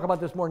 We'll talk about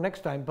this more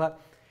next time,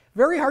 but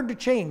very hard to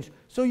change.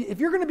 So if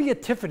you're going to be a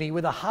Tiffany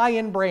with a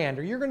high-end brand,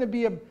 or you're going to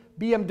be a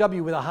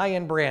BMW with a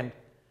high-end brand,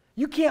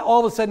 you can't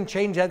all of a sudden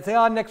change that and say,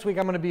 oh, next week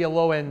I'm going to be a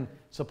low-end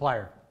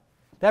supplier.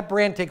 That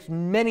brand takes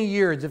many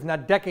years, if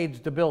not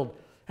decades, to build,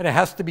 and it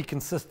has to be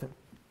consistent.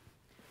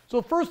 So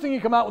the first thing, you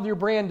come out with your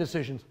brand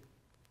decisions.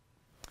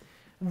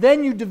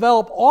 Then you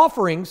develop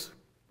offerings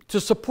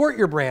to support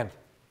your brand.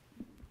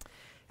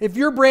 If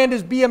your brand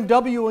is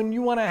BMW and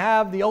you want to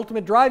have the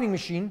ultimate driving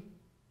machine,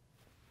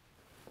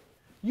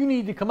 you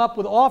need to come up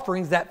with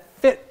offerings that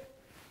fit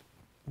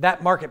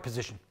that market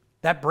position,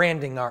 that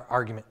branding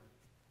argument.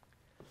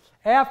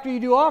 After you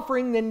do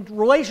offering, then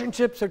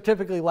relationships are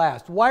typically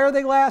last. Why are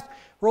they last?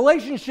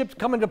 Relationships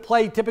come into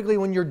play typically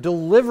when you're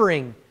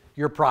delivering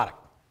your product.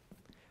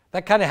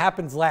 That kind of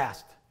happens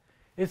last.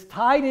 It's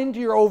tied into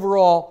your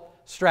overall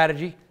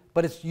strategy,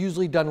 but it's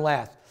usually done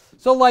last.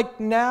 So like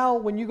now,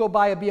 when you go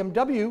buy a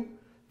BMW,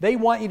 they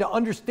want you to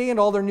understand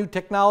all their new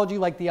technology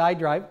like the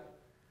iDrive.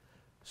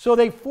 So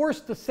they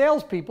force the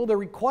salespeople, they're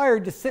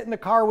required to sit in the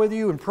car with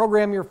you and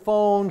program your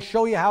phone,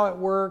 show you how it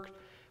works,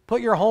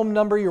 put your home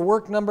number, your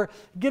work number,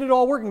 get it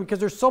all working because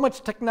there's so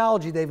much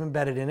technology they've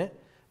embedded in it.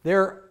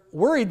 They're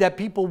worried that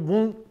people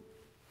won't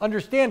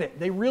understand it.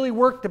 They really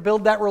work to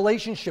build that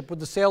relationship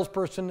with the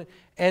salesperson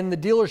and the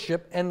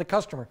dealership and the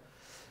customer.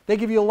 They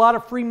give you a lot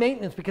of free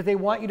maintenance because they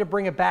want you to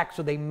bring it back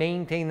so they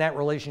maintain that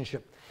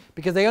relationship.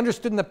 Because they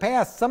understood in the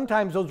past,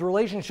 sometimes those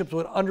relationships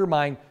would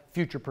undermine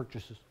future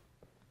purchases.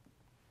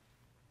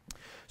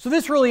 So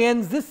this really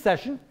ends this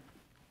session.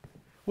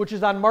 which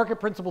is on market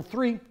principle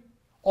 3.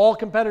 All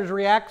competitors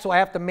react, so I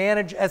have to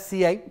manage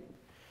SCA.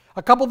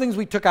 A couple things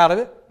we took out of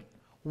it.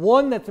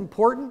 One that's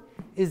important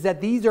is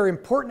that these are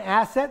important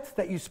assets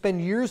that you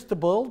spend years to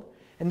build,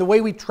 and the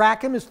way we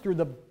track them is through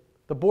the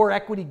Bohr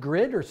equity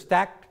grid, or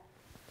stacked,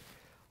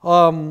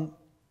 the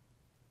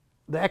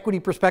equity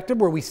perspective,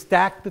 where we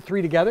stack the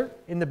three together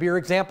in the beer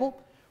example,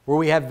 where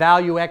we have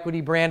value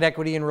equity, brand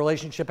equity, and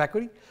relationship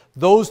equity.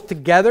 Those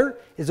together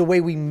is a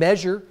way we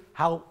measure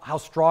how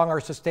strong our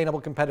sustainable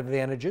competitive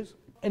advantage is.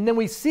 And then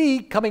we see,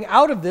 coming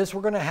out of this,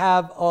 we're going to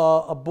have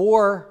a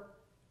Bohr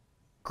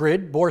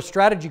grid, Bohr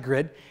strategy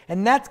grid,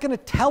 and that's going to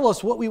tell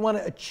us what we want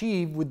to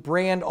achieve with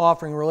brand,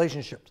 offering,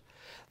 relationships.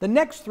 The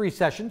next 3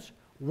 sessions,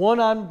 one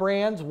on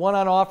brands, one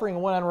on offering,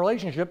 and one on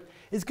relationship,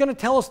 is going to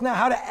tell us now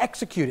how to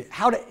execute it,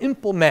 how to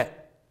implement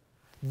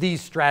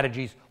these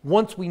strategies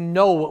once we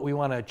know what we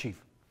want to achieve.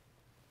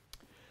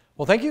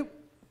 Well, thank you.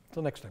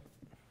 Until next time.